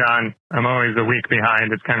 this is John. I'm always a week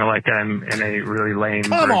behind. It's kind of like I'm in a really lame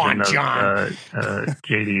version of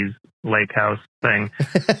JD's Lake House thing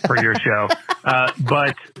for your show.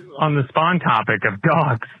 But on the Spawn topic of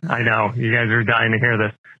dogs, I know you guys are dying to hear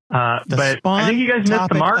this. But I think you guys missed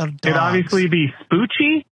the mark. It'd obviously be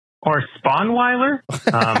Spoochie or Spawnweiler.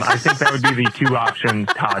 I think that would be the two options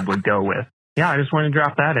Todd would go with. Yeah, I just wanted to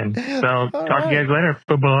drop that in. So talk to you guys later.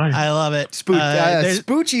 Bye-bye. I love it.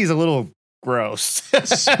 Spoochie's a little gross.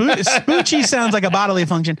 Spoochie sounds like a bodily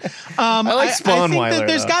function. I like Spawnweiler. I think that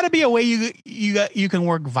there's got to be a way you can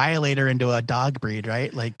work Violator into a dog breed,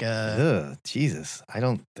 right? Like, Jesus, I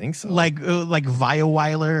don't think so. Like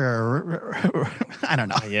Vioweiler or I don't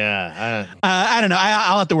know. Yeah, I don't know.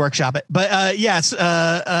 I'll have to workshop it. But yes,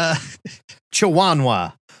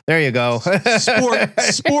 Chihuahua. There you go.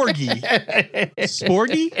 Sporgy.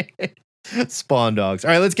 Spawn dogs. All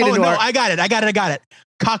right, let's get into our... I got it.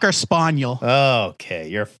 Cocker Spaniel. Okay,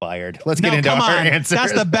 you're fired. Let's get into our answers.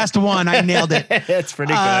 That's the best one. I nailed it. It's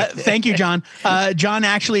pretty good. Thank you, John. John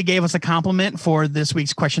actually gave us a compliment for this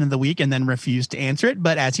week's question of the week and then refused to answer it.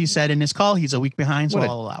 But as he said in his call, he's a week behind, so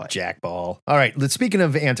I'll allow it. Jackball. All right, speaking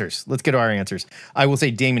of answers, let's get to our answers. I will say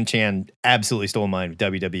Damon Chan absolutely stole mine with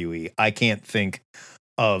WWE. I can't think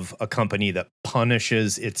of a company that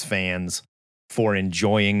punishes its fans for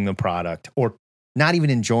enjoying the product, or not even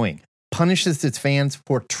enjoying, punishes its fans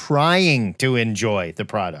for trying to enjoy the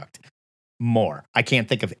product more. I can't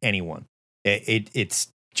think of anyone. It's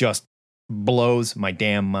just blows my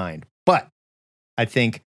damn mind. But I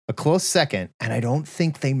think a close second, and I don't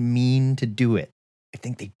think they mean to do it. I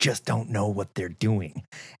think they just don't know what they're doing.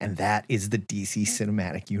 And that is the DC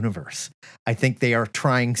Cinematic Universe. I think they are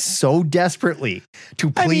trying so desperately to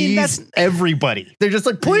please everybody. They're just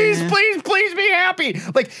like, please be happy.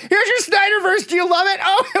 Like, here's your Snyderverse. Do you love it?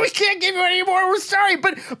 Oh, we can't give you any more. We're sorry.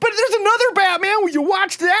 But there's another Batman. Will you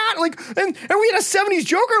watch that? Like, and we had a 70s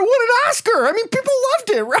Joker. What an Oscar. I mean, people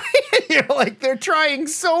loved it, right? You know, like, they're trying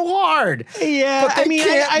so hard. Yeah. But they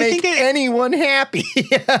can't make anyone happy.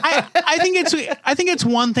 I think it's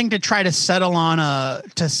one thing to try to settle on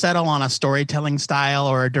a storytelling style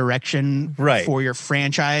or a direction for your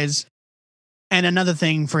franchise, and another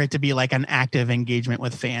thing for it to be like an active engagement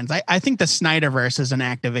with fans. I think the Snyderverse is an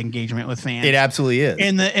active engagement with fans. It absolutely is.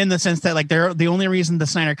 In the sense that like the only reason the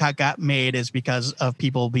Snyder Cut got made is because of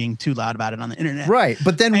people being too loud about it on the internet. Right.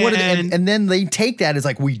 But then and then they take that as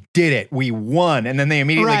like, we did it, we won, and then they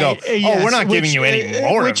immediately go, oh, we're not giving you any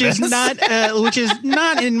more which of is this. which is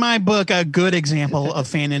not in my book a good example of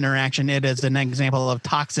fan interaction. It is an example of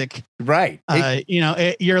toxic. Right.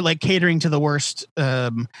 You're like catering to the worst.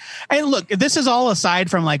 And look, this is all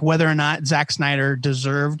aside from like whether or not Zack Snyder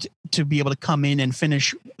deserved to be able to come in and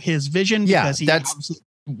finish his vision, because he had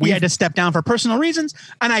to step down for personal reasons,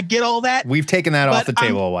 and I get all that. We've taken that off the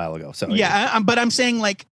table a while ago. So but I'm saying,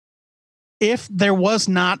 like, if there was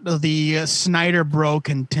not the Snyder Bro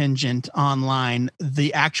contingent online,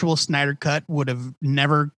 the actual Snyder Cut would have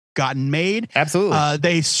never gotten made. Absolutely.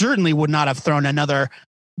 They certainly would not have thrown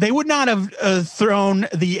They would not have thrown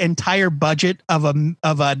the entire budget of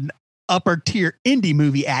an upper tier indie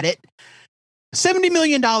movie at it. $70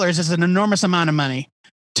 million is an enormous amount of money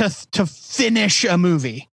to finish a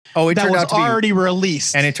movie. Oh, it that turned was out to be already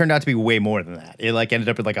released, and it turned out to be way more than that. It like ended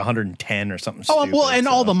up at like 110 or something. Oh, stupid, well, and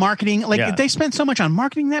all the marketing, like they spent so much on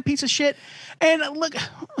marketing that piece of shit. And look,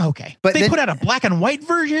 okay, but they put out a black and white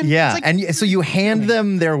version. Yeah, like, and so you hand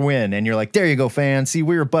them their win, and you're like, "There you go, fans. See,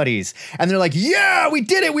 we were buddies." And they're like, "Yeah, we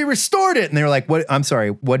did it. We restored it." And they're like, "What? I'm sorry.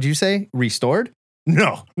 What did you say? Restored?"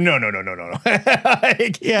 No.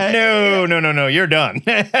 Like, no. You're done.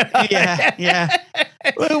 yeah.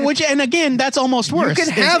 Which, and again, that's almost worse. You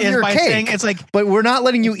can have your cake. Saying, it's like, but we're not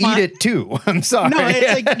letting you eat it too. I'm sorry. No,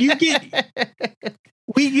 it's like you get.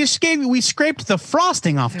 We scraped the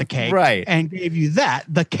frosting off the cake, right, and gave you that.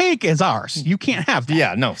 The cake is ours. You can't have that.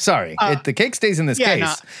 Yeah, no, sorry. The cake stays in this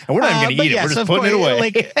case, and we're not even going to eat it. We're just putting it away.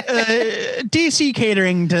 Like DC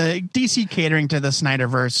catering to the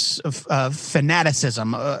Snyderverse of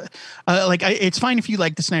fanaticism. It's fine if you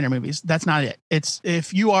like the Snyder movies. That's not it. It's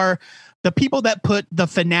if you are the people that put the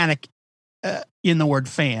fanatic in the word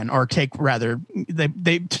fan, or take rather,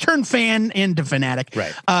 they turn fan into fanatic.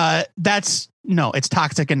 Right. It's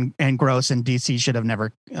toxic and gross, and DC should have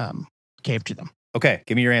never caved to them. Okay,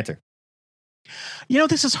 give me your answer. You know,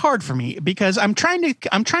 this is hard for me because I'm trying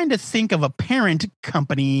to think of a parent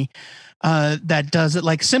company that does it,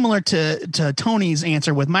 like similar to Tony's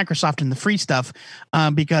answer with Microsoft and the free stuff,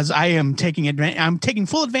 because I'm taking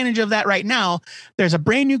full advantage of that right now. There's a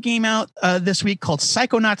brand new game out this week called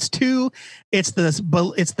Psychonauts 2. It's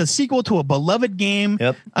the sequel to a beloved game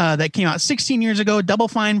that came out 16 years ago. Double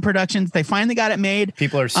Fine Productions. They finally got it made.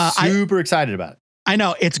 People are super excited about it. I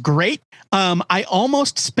know, it's great. I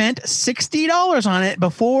almost spent $60 on it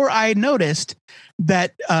before I noticed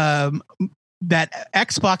that that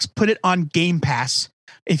Xbox put it on Game Pass.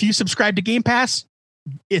 If you subscribe to Game Pass,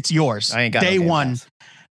 it's yours. I ain't got day no Game one.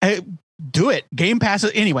 Pass. Do it. Game Pass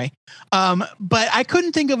anyway. But I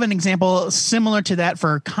couldn't think of an example similar to that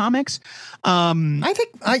for comics. I think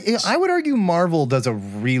I would argue Marvel does a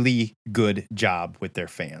really good job with their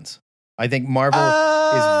fans. I think Marvel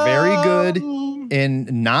is very good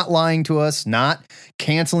in not lying to us, not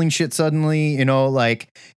canceling shit suddenly, like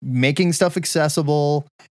making stuff accessible,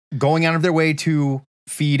 going out of their way to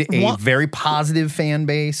feed a very positive fan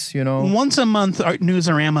base, Once a month,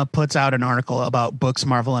 Newsarama puts out an article about books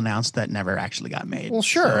Marvel announced that never actually got made. Well,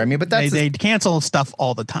 sure. So I mean, but they cancel stuff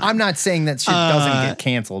all the time. I'm not saying that shit doesn't get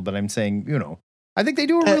canceled, but I'm saying, I think they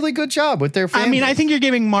do a really good job with their fan base. I think you're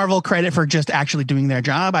giving Marvel credit for just actually doing their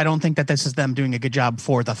job. I don't think that this is them doing a good job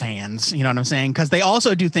for the fans. You know what I'm saying? Because they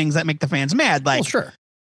also do things that make the fans mad. Like, sure.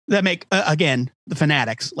 That make, again, the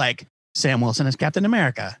fanatics. Like, Sam Wilson as Captain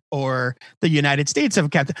America, or the United States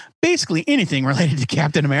of Captain. Basically anything related to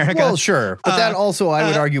Captain America. Well, sure, but that also, I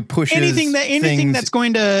would argue, pushes anything that's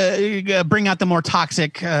going to bring out the more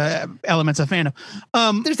toxic elements of fandom.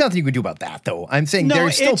 There's nothing you can do about that, though. I'm saying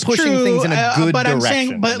they're still pushing things in a good direction. I'm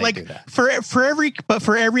saying, but like for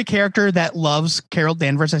every character that loves Carol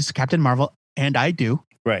Danvers as Captain Marvel, and I do,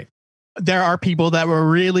 right? There are people that were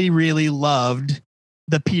really, really loved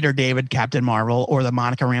the Peter David Captain Marvel or the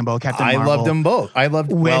Monica Rambeau Captain Marvel. I loved them both.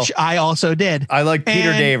 I also did. I like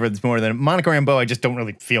Peter David's more than Monica Rambeau. I just don't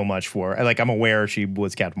really feel much for. I'm aware she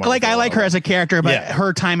was Captain Marvel. Like I like her as a character, but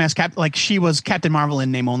her time as she was Captain Marvel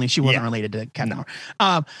in name only. She wasn't related to Captain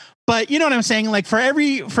Marvel. But you know what I'm saying? Like for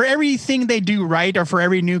everything they do right, or for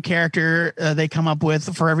every new character they come up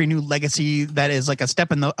with, for every new legacy that is like a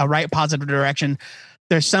step in a right positive direction,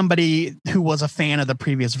 there's somebody who was a fan of the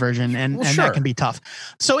previous version, and that can be tough.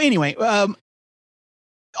 So anyway,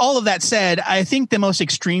 all of that said, I think the most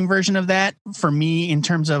extreme version of that for me in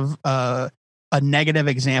terms of a negative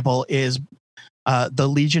example is the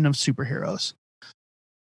Legion of Superheroes,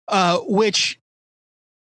 which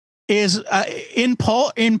is in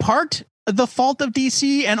part the fault of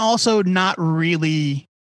DC, and also not really.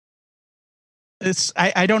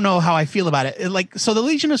 I don't know how I feel about it. So the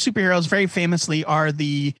Legion of Superheroes very famously are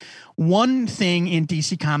the one thing in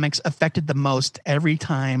DC Comics affected the most every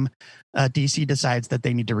time DC decides that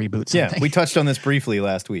they need to reboot something. Yeah, we touched on this briefly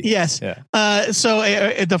last week. Yes. Yeah. So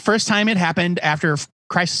the first time it happened after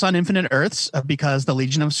Crisis on Infinite Earths, because the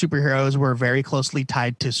Legion of Superheroes were very closely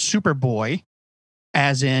tied to Superboy,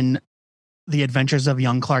 as in the adventures of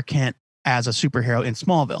young Clark Kent as a superhero in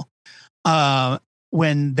Smallville.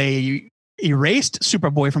 When they erased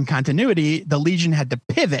Superboy from continuity, the Legion had to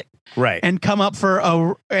pivot, right, and come up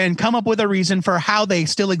with a reason for how they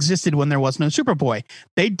still existed when there was no Superboy.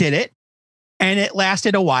 They did it, and it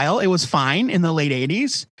lasted a while. It was fine in the late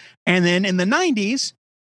 80s, and then in the 90s,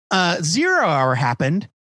 Zero Hour happened,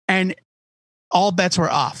 and all bets were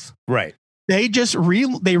off. Right. They just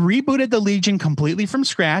they rebooted the Legion completely from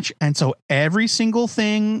scratch, and so every single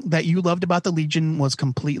thing that you loved about the Legion was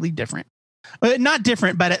completely different. Not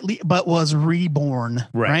different, but was reborn,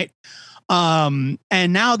 right? And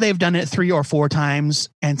now they've done it 3 or 4 times,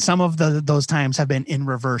 and some of those times have been in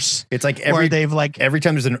reverse. It's like every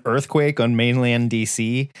time there's an earthquake on mainland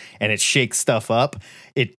DC and it shakes stuff up,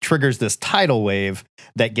 it triggers this tidal wave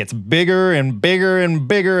that gets bigger and bigger and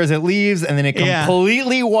bigger as it leaves, and then it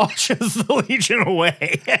completely washes the Legion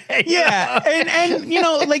away. Yeah,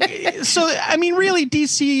 and so I mean, really,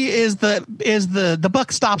 DC is the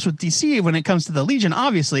buck stops with DC when it comes to the Legion,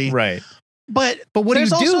 obviously, right? But what do you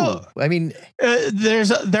do? I mean,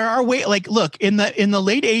 there are ways. Like, look, in the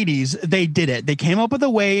late 80s, they did it. They came up with a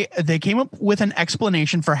way. They came up with an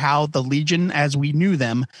explanation for how the Legion, as we knew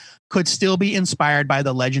them, could still be inspired by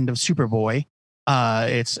the legend of Superboy.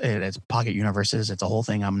 It's pocket universes. It's a whole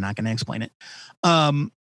thing. I'm not going to explain it.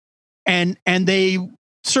 And they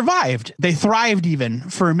survived. They thrived even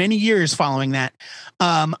for many years following that.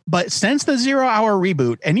 But since the 0 Hour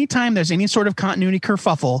reboot, anytime there's any sort of continuity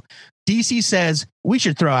kerfuffle, DC says we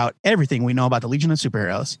should throw out everything we know about the Legion of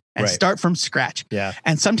Superheroes and start from scratch. Yeah.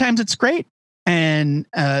 And sometimes it's great, and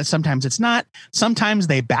sometimes it's not. Sometimes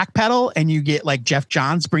they backpedal, and you get like Jeff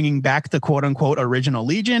Johns bringing back the quote unquote original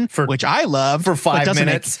Legion, which I love for 5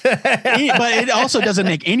 minutes. But it also doesn't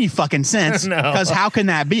make any fucking sense, because how can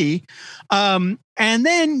that be? And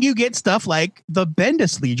then you get stuff like the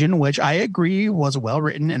Bendis Legion, which I agree was well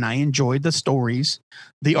written, and I enjoyed the stories.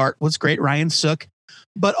 The art was great, Ryan Sook.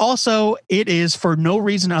 But also, it is for no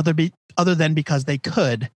reason other than because they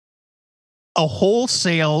could, a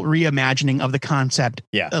wholesale reimagining of the concept.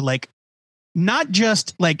 Yeah. Like, not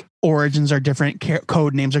just like origins are different,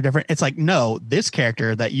 code names are different. It's like, no, this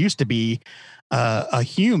character that used to be a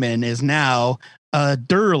human is now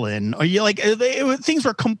Durlin. Or things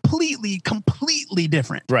were completely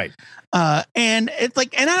different. Right. And it's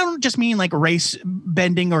like, and I don't just mean like race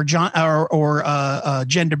bending or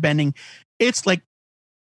gender bending. It's like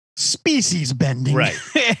species bending. Right.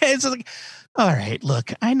 It's like, all right,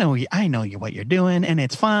 look, I know what you're doing, and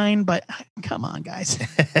it's fine, but come on, guys.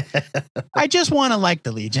 I just want to like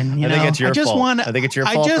the Legion. I think it's your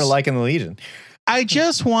fault for liking the Legion. I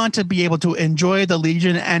just want to be able to enjoy the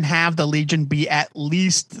Legion and have the Legion be at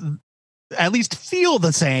least feel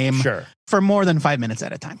the same for more than 5 minutes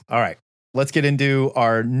at a time. All right, let's get into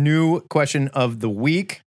our new question of the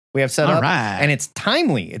week we have set up. And it's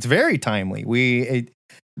timely. It's very timely.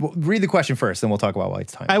 We'll read the question first, then we'll talk about why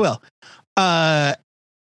it's timely. I will.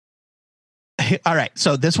 All right.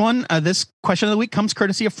 So this one, this question of the week comes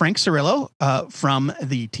courtesy of Frank Cirillo from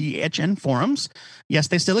the THN forums. Yes,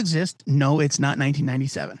 they still exist. No, it's not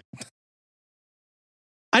 1997.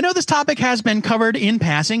 I know this topic has been covered in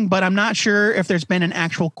passing, but I'm not sure if there's been an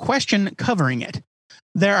actual question covering it.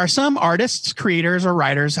 There are some artists, creators, or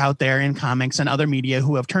writers out there in comics and other media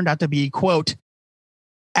who have turned out to be, quote,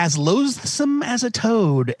 as loathsome as a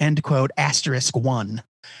toad, end quote, *1.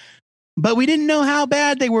 But we didn't know how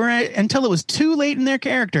bad they were until it was too late in their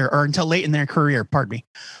character, or until late in their career, pardon me.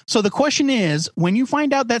 So the question is, when you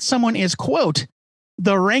find out that someone is, quote,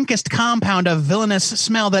 the rankest compound of villainous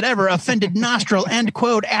smell that ever offended nostril, end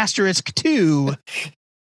quote, *2,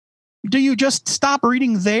 do you just stop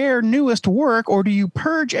reading their newest work, or do you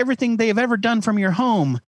purge everything they've ever done from your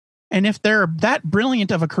home? And if they're that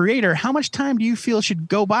brilliant of a creator, how much time do you feel should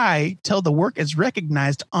go by till the work is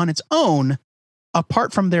recognized on its own,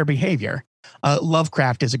 apart from their behavior?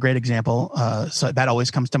 Lovecraft is a great example. So that always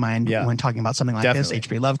comes to mind when talking about something like this.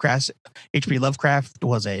 H.P. Lovecraft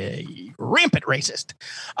was a rampant racist.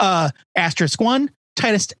 *1,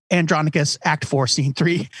 Titus Andronicus, Act 4, Scene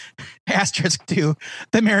 3. *2,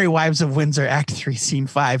 The Merry Wives of Windsor, Act 3, Scene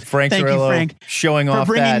 5. Thank you, Frank, showing off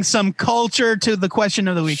for bringing that, some culture to the question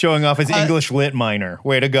of the week. Showing off his English lit minor.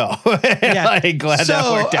 Way to go. Yeah. I'm glad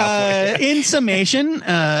that worked out for you. In summation,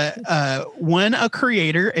 when a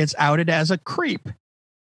creator is outed as a creep,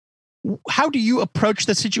 how do you approach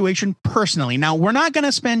the situation personally? Now, we're not going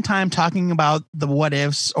to spend time talking about the what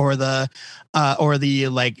ifs or the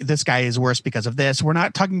like, this guy is worse because of this. We're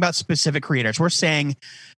not talking about specific creators. We're saying,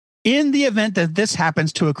 in the event that this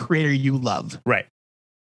happens to a creator you love, right?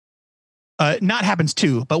 Not happens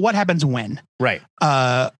to, but what happens when, right?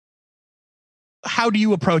 How do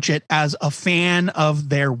you approach it as a fan of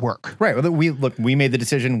their work? Right. Well, we made the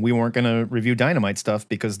decision we weren't going to review Dynamite stuff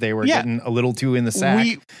because they were getting a little too in the sack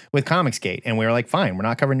with Comicsgate. And we were like, fine, we're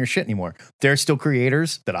not covering your shit anymore. There's still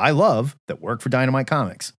creators that I love that work for Dynamite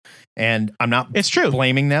Comics. And I'm not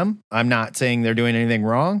blaming them. I'm not saying they're doing anything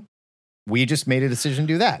wrong. We just made a decision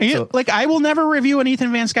to do that. So, like, I will never review an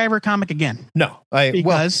Ethan Van Sciver comic again. No,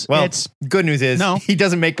 because it's good news is he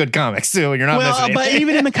doesn't make good comics, so you're not missing but anything.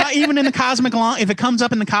 even in the Cosmic Long, if it comes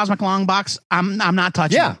up in the Cosmic Long box, I'm not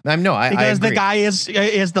touching. Yeah, it. Because the guy is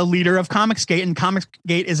the leader of Comicsgate, and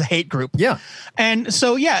Comicsgate is a hate group. Yeah, and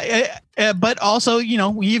so but also,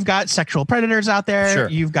 you've got sexual predators out there. Sure.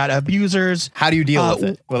 You've got abusers. How do you deal with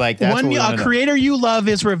it? Well, like that's when a creator you love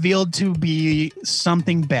is revealed to be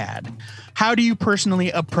something bad. How do you personally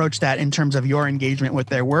approach that in terms of your engagement with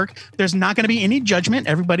their work? There's not going to be any judgment.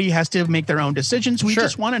 Everybody has to make their own decisions. We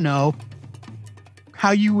just want to know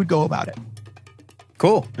how you would go about it.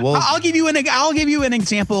 Cool. Well, I'll give you an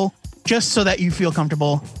example just so that you feel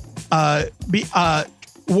comfortable.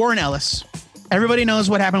 Warren Ellis. Everybody knows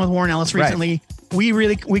what happened with Warren Ellis recently.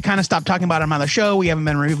 Right. We kind of stopped talking about him on the show. We haven't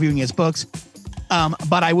been reviewing his books.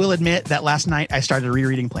 But I will admit that last night I started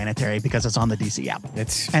rereading Planetary because it's on the DC app.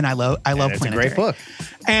 And I love Planetary. It's a great book.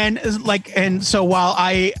 And so while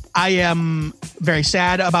I am very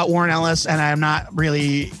sad about Warren Ellis, and I'm not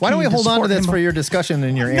really. Why don't we hold on to this for your discussion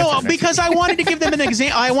and your answer? No, because I wanted to give them an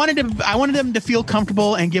example. I wanted them to feel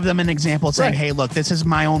comfortable and give them an example saying, "Hey, look, this is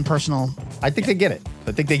my own personal." I think they get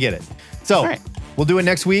it. So. We'll do it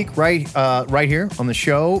next week, right here on the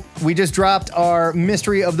show. We just dropped our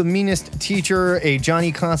Mystery of the Meanest Teacher, a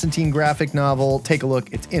Johnny Constantine graphic novel. Take a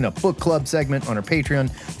look. It's in a book club segment on our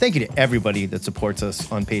Patreon. Thank you to everybody that supports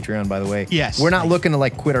us on Patreon, by the way. Yes. We're not looking to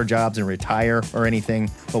quit our jobs and retire or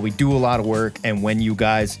anything, but we do a lot of work. And when you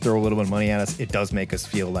guys throw a little bit of money at us, it does make us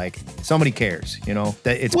feel like somebody cares,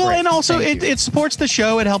 that it's great. And also it supports the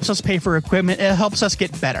show. It helps us pay for equipment. It helps us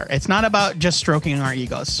get better. It's not about just stroking our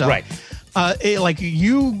egos. So right.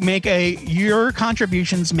 Your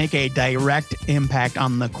contributions make a direct impact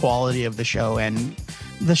on the quality of the show, and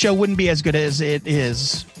the show wouldn't be as good as it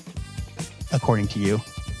is, according to you,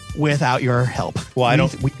 without your help. Well,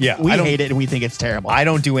 we hate it and we think it's terrible. I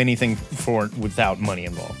don't do anything without money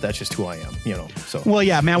involved. That's just who I am, So well,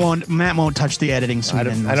 yeah, Matt won't touch the editing. I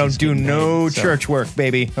don't do no church work,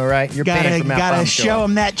 baby. All right, you're paying for Matt. Gotta show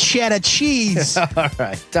him that cheddar cheese. All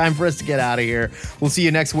right, time for us to get out of here. We'll see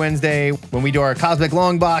you next Wednesday when we do our Cosmic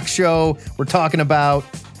Long Box show. We're talking about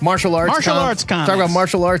martial arts comics. Talk about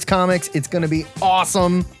martial arts comics. It's going to be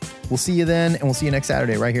awesome. We'll see you then, and we'll see you next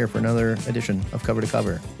Saturday right here for another edition of Cover to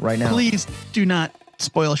Cover right now. Please do not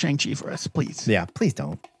spoil Shang-Chi for us, please. Yeah, please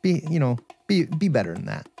don't. Be better than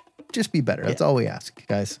that. Just be better. That's all we ask,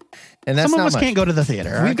 guys. And that's some of us much. Can't go to the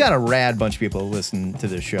theater. We've got a rad bunch of people who listen to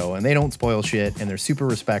this show, and they don't spoil shit, and they're super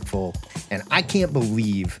respectful. And I can't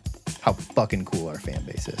believe how fucking cool our fan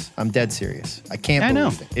base is. I'm dead serious. I can't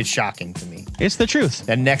believe it. It's shocking to me. It's the truth.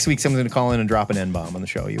 And next week, someone's going to call in and drop an N-bomb on the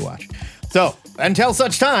show you watch. So, until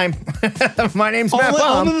such time, my name's Matt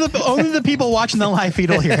Baum. Only the people watching the live feed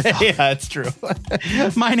will hear it. Yeah, it's true.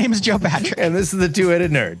 My name is Joe Patrick. And this is the Two-Headed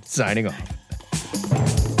Nerd, signing off.